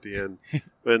 of us at the end.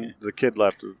 And the kid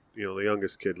left. The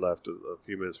youngest kid left a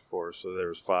few minutes before, so there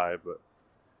was 5. But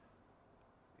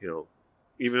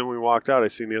even when we walked out, I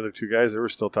seen the other 2 guys. They were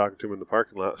still talking to him in the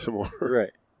parking lot some more.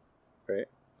 Right.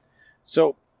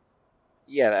 So,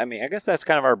 yeah, I mean, I guess that's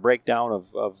kind of our breakdown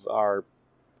of our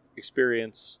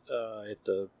experience at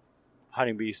the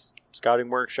Hunting Beast Scouting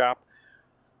Workshop.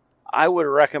 I would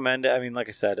recommend it. I mean, like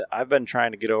I said, I've been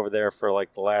trying to get over there for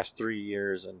like the last 3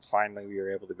 years, and finally we were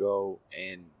able to go.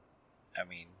 And I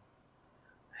mean,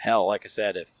 hell, like I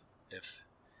said, if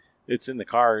it's in the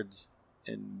cards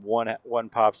and one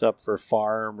pops up for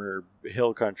farm or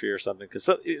hill country or something, because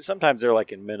sometimes they're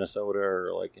like in Minnesota or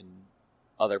like in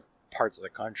other parts of the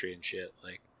country and shit.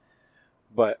 Like,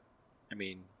 but I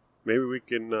mean, maybe we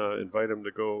can invite him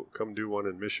to come do one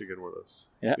in Michigan with us.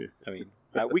 Yeah. I mean,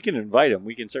 we can invite him.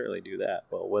 We can certainly do that.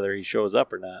 Well, whether he shows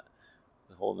up or not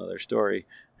is a whole nother story.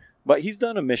 But he's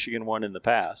done a Michigan one in the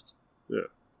past. Yeah.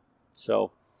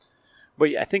 So, but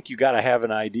I think you got to have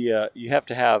an idea. You have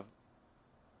to have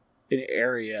an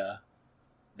area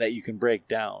that you can break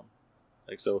down.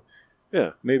 Like, so,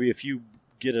 yeah. Maybe if you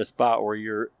get a spot where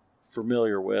you're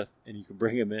familiar with and you can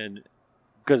bring him in,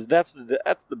 because that's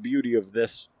the beauty of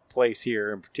this place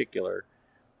here in particular,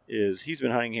 is he's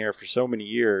been hunting here for so many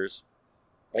years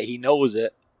that he knows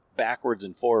it backwards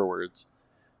and forwards.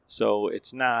 So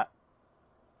it's not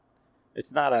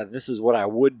a this is what I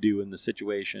would do in the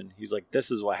situation. He's like,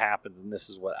 this is what happens and this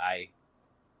is what I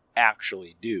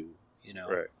actually do,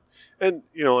 Right. And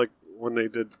like when they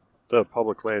did the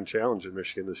public land challenge in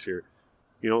Michigan this year,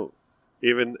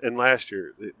 even in last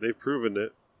year, they've proven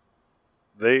that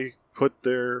they put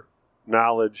their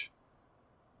knowledge,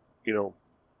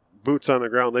 boots on the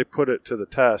ground, they put it to the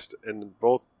test, and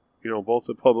both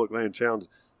the public land challenge,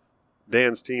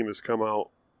 Dan's team has come out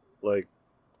like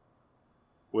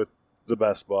with the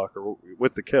best buck or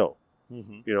with the kill.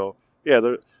 Mm-hmm.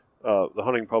 The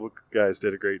hunting public guys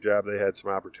did a great job. They had some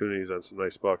opportunities on some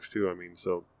nice bucks too. I mean,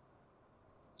 so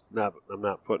I'm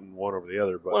not putting one over the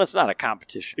other, but well, it's not a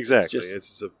competition. Exactly,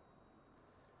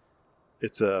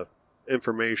 it's a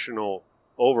informational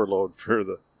overload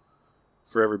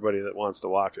for everybody that wants to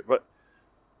watch it. But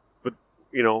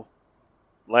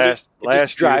last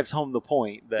drives home the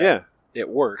point that it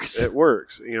works. It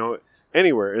works,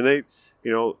 anywhere. And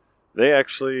they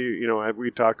actually,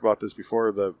 we talked about this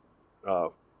before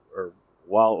or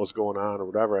while it was going on or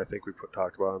whatever. I think we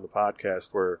talked about it on the podcast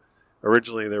where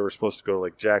originally they were supposed to go to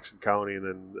like Jackson County, and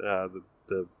then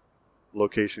the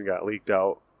location got leaked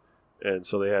out, and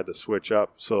so they had to switch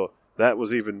up. So that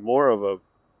was even more of a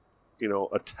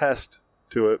test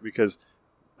to it, because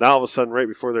now all of a sudden, right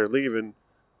before they're leaving,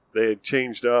 they had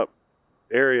changed up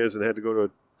areas and had to go to a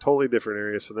totally different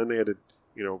area. So then they had to,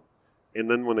 and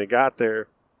then when they got there,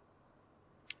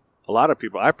 a lot of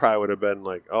people, I probably would have been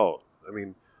like, oh, I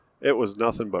mean, it was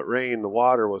nothing but rain. The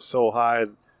water was so high,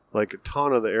 like a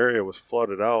ton of the area was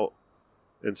flooded out.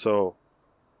 And so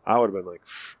I would have been like,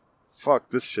 fuck,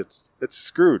 this it's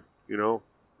screwed.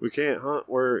 We can't hunt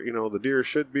where, the deer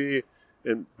should be.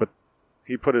 But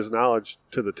he put his knowledge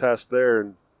to the test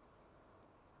there,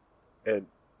 and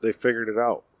they figured it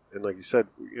out. And like you said,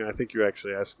 I think you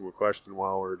actually asked him a question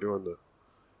while we were doing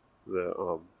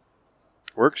the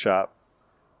workshop.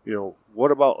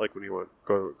 What about like when you want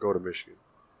to go to Michigan?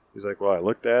 He's like, well, I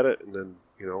looked at it, and then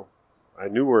I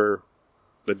knew where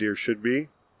the deer should be,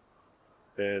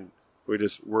 and we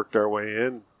just worked our way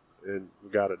in, and we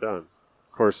got it done.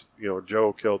 Of course,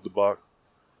 Joe killed the buck.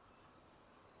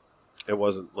 It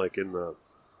wasn't like in the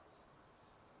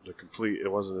complete.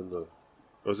 It wasn't in the.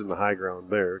 It was in the high ground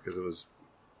there because it was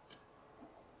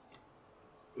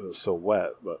so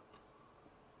wet. But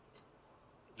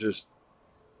just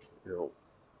I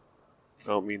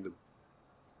don't mean to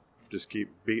just keep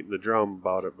beating the drum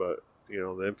about it, but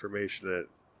the information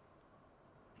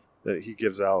that he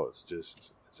gives out,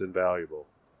 it's invaluable.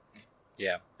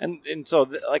 Yeah, and so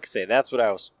like I say, that's what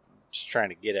I was just trying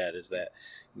to get at, is that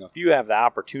if you have the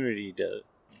opportunity to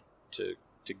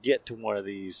get to one of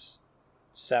these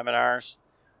seminars,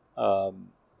 I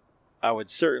would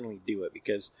certainly do it,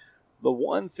 because the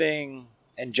one thing,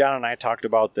 and John and I talked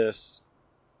about this,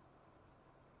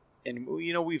 and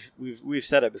we've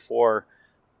said it before,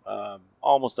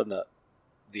 almost on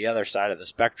the other side of the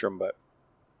spectrum, but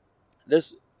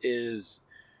this is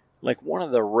like one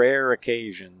of the rare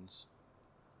occasions,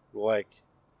 like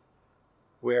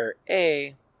where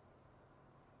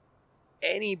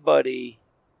anybody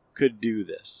could do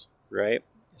this, right?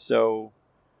 So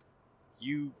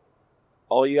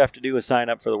all you have to do is sign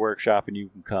up for the workshop and you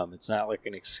can come. It's not like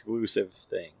an exclusive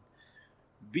thing.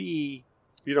 B,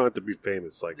 you don't have to be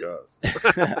famous like us.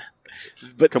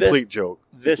 But complete joke.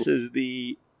 This is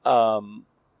the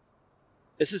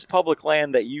this is public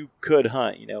land that you could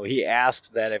hunt. You know, he asks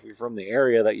that if you're from the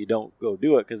area that you don't go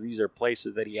do it because these are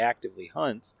places that he actively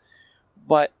hunts.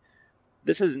 But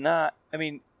this is not, I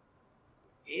mean,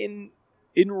 in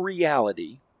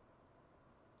reality,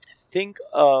 think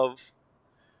of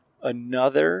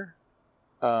another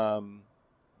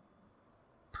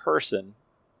person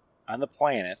on the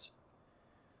planet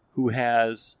who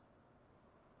has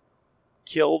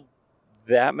killed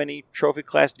that many trophy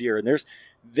class deer. And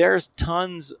there's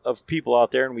tons of people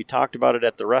out there, and we talked about it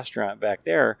at the restaurant back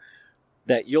there,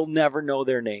 that you'll never know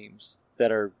their names,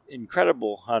 that are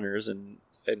incredible hunters and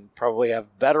probably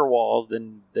have better walls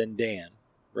than Dan,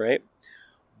 right?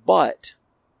 But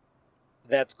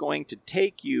that's going to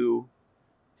take you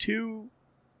to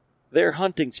their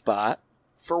hunting spot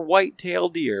for whitetail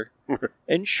deer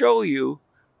and show you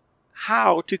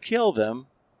how to kill them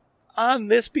on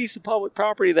this piece of public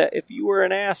property that if you were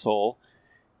an asshole,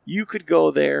 you could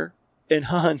go there and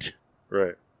hunt.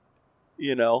 Right.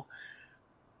 You know,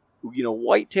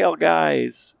 whitetail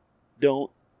guys don't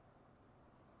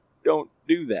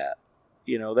do that.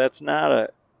 You know, that's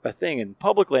not a thing. And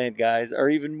public land guys are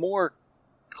even more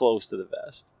close to the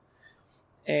vest.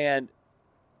 And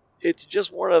it's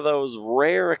just one of those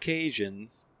rare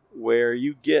occasions where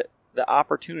you get the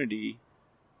opportunity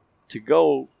to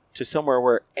go to somewhere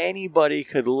where anybody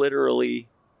could literally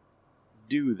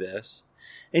do this.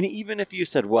 And even if you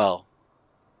said, well,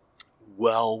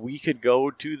 we could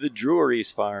go to the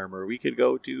Drury's farm, or we could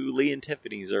go to Lee and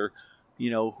Tiffany's, or,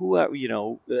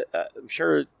 I'm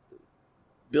sure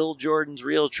Bill Jordan's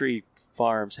Realtree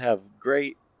farms have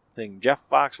great thing. Jeff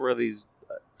Foxworthy's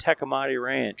Tecumate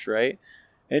Ranch, right?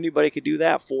 Anybody could do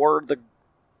that for the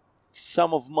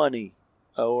sum of money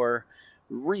or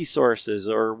resources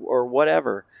or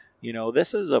whatever. You know,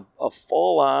 this is a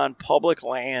full-on public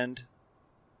land.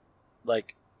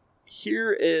 Like,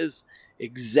 here is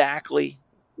exactly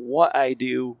what I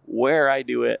do, where I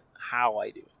do it, how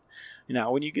I do it.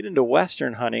 Now, when you get into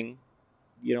Western hunting,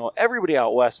 you know, everybody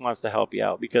out West wants to help you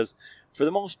out because, for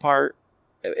the most part,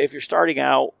 if you're starting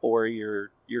out or you're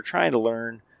trying to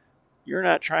learn, you're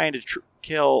not trying to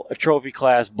kill a trophy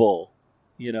class bull,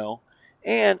 you know.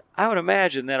 And I would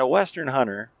imagine that a Western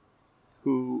hunter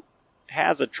who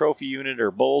has a trophy unit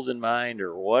or bulls in mind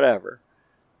or whatever,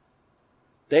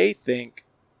 they think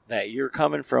that you're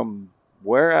coming from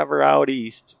wherever out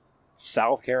east,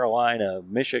 South Carolina,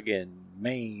 Michigan,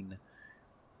 Maine.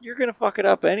 You're going to fuck it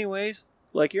up anyways.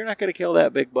 Like, you're not going to kill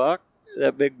that big buck,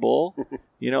 that big bull,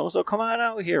 you know. So come on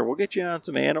out here. We'll get you on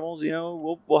some animals, you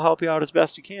know. We'll help you out as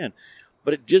best you can.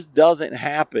 But it just doesn't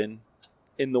happen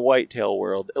in the whitetail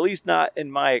world, at least not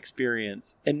in my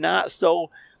experience, and not so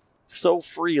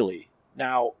freely.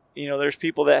 Now, you know, there's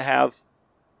people that have,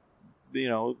 you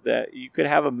know, that you could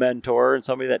have a mentor and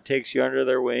somebody that takes you under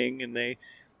their wing and they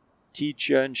teach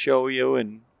you and show you,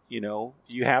 and, you know,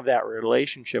 you have that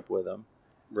relationship with them.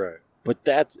 Right. But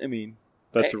that's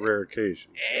a rare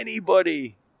occasion.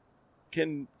 Anybody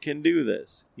can do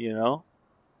this, you know.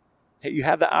 You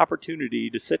have the opportunity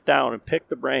to sit down and pick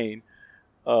the brain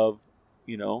of,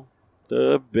 you know,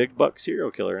 the big buck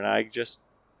serial killer. And I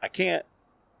can't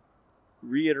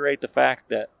reiterate the fact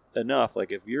that enough.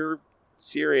 Like, if you're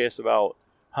serious about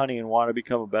hunting and want to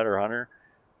become a better hunter,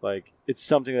 like, it's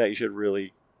something that you should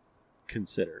really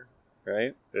consider,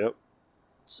 right? Yep.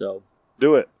 So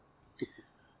do it.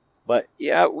 But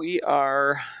yeah, we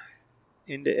are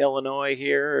into Illinois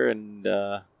here, and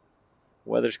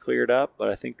weather's cleared up, but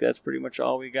I think that's pretty much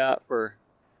all we got for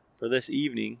this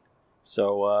evening.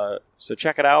 So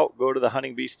check it out. Go to the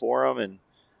Hunting Beast forum and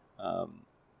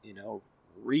you know,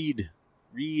 read,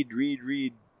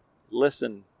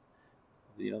 listen.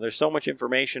 You know, there's so much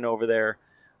information over there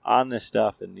on this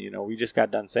stuff, and, you know, we just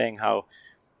got done saying how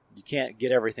you can't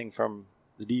get everything from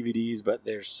the DVDs, but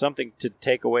there's something to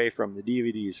take away from the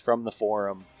DVDs, from the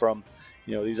forum, from,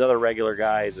 you know, these other regular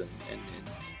guys, and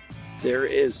there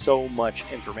is so much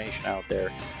information out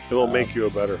there. It will make you a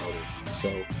better hunter.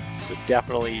 So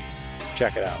definitely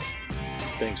check it out.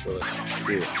 Thanks for listening.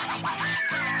 See ya.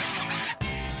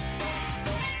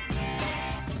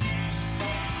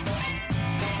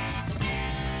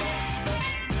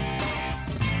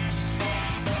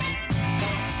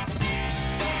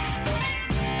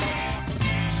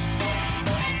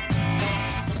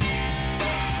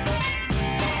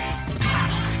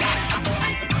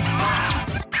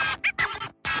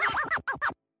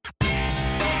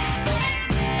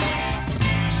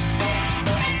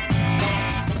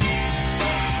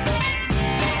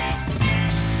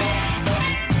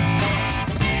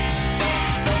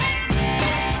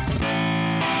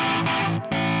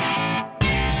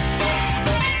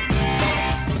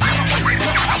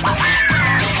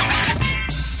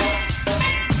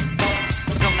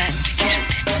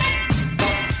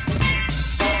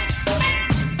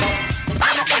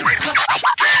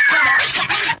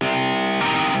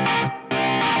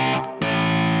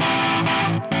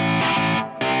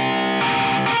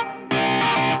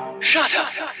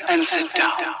 and sit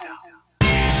down.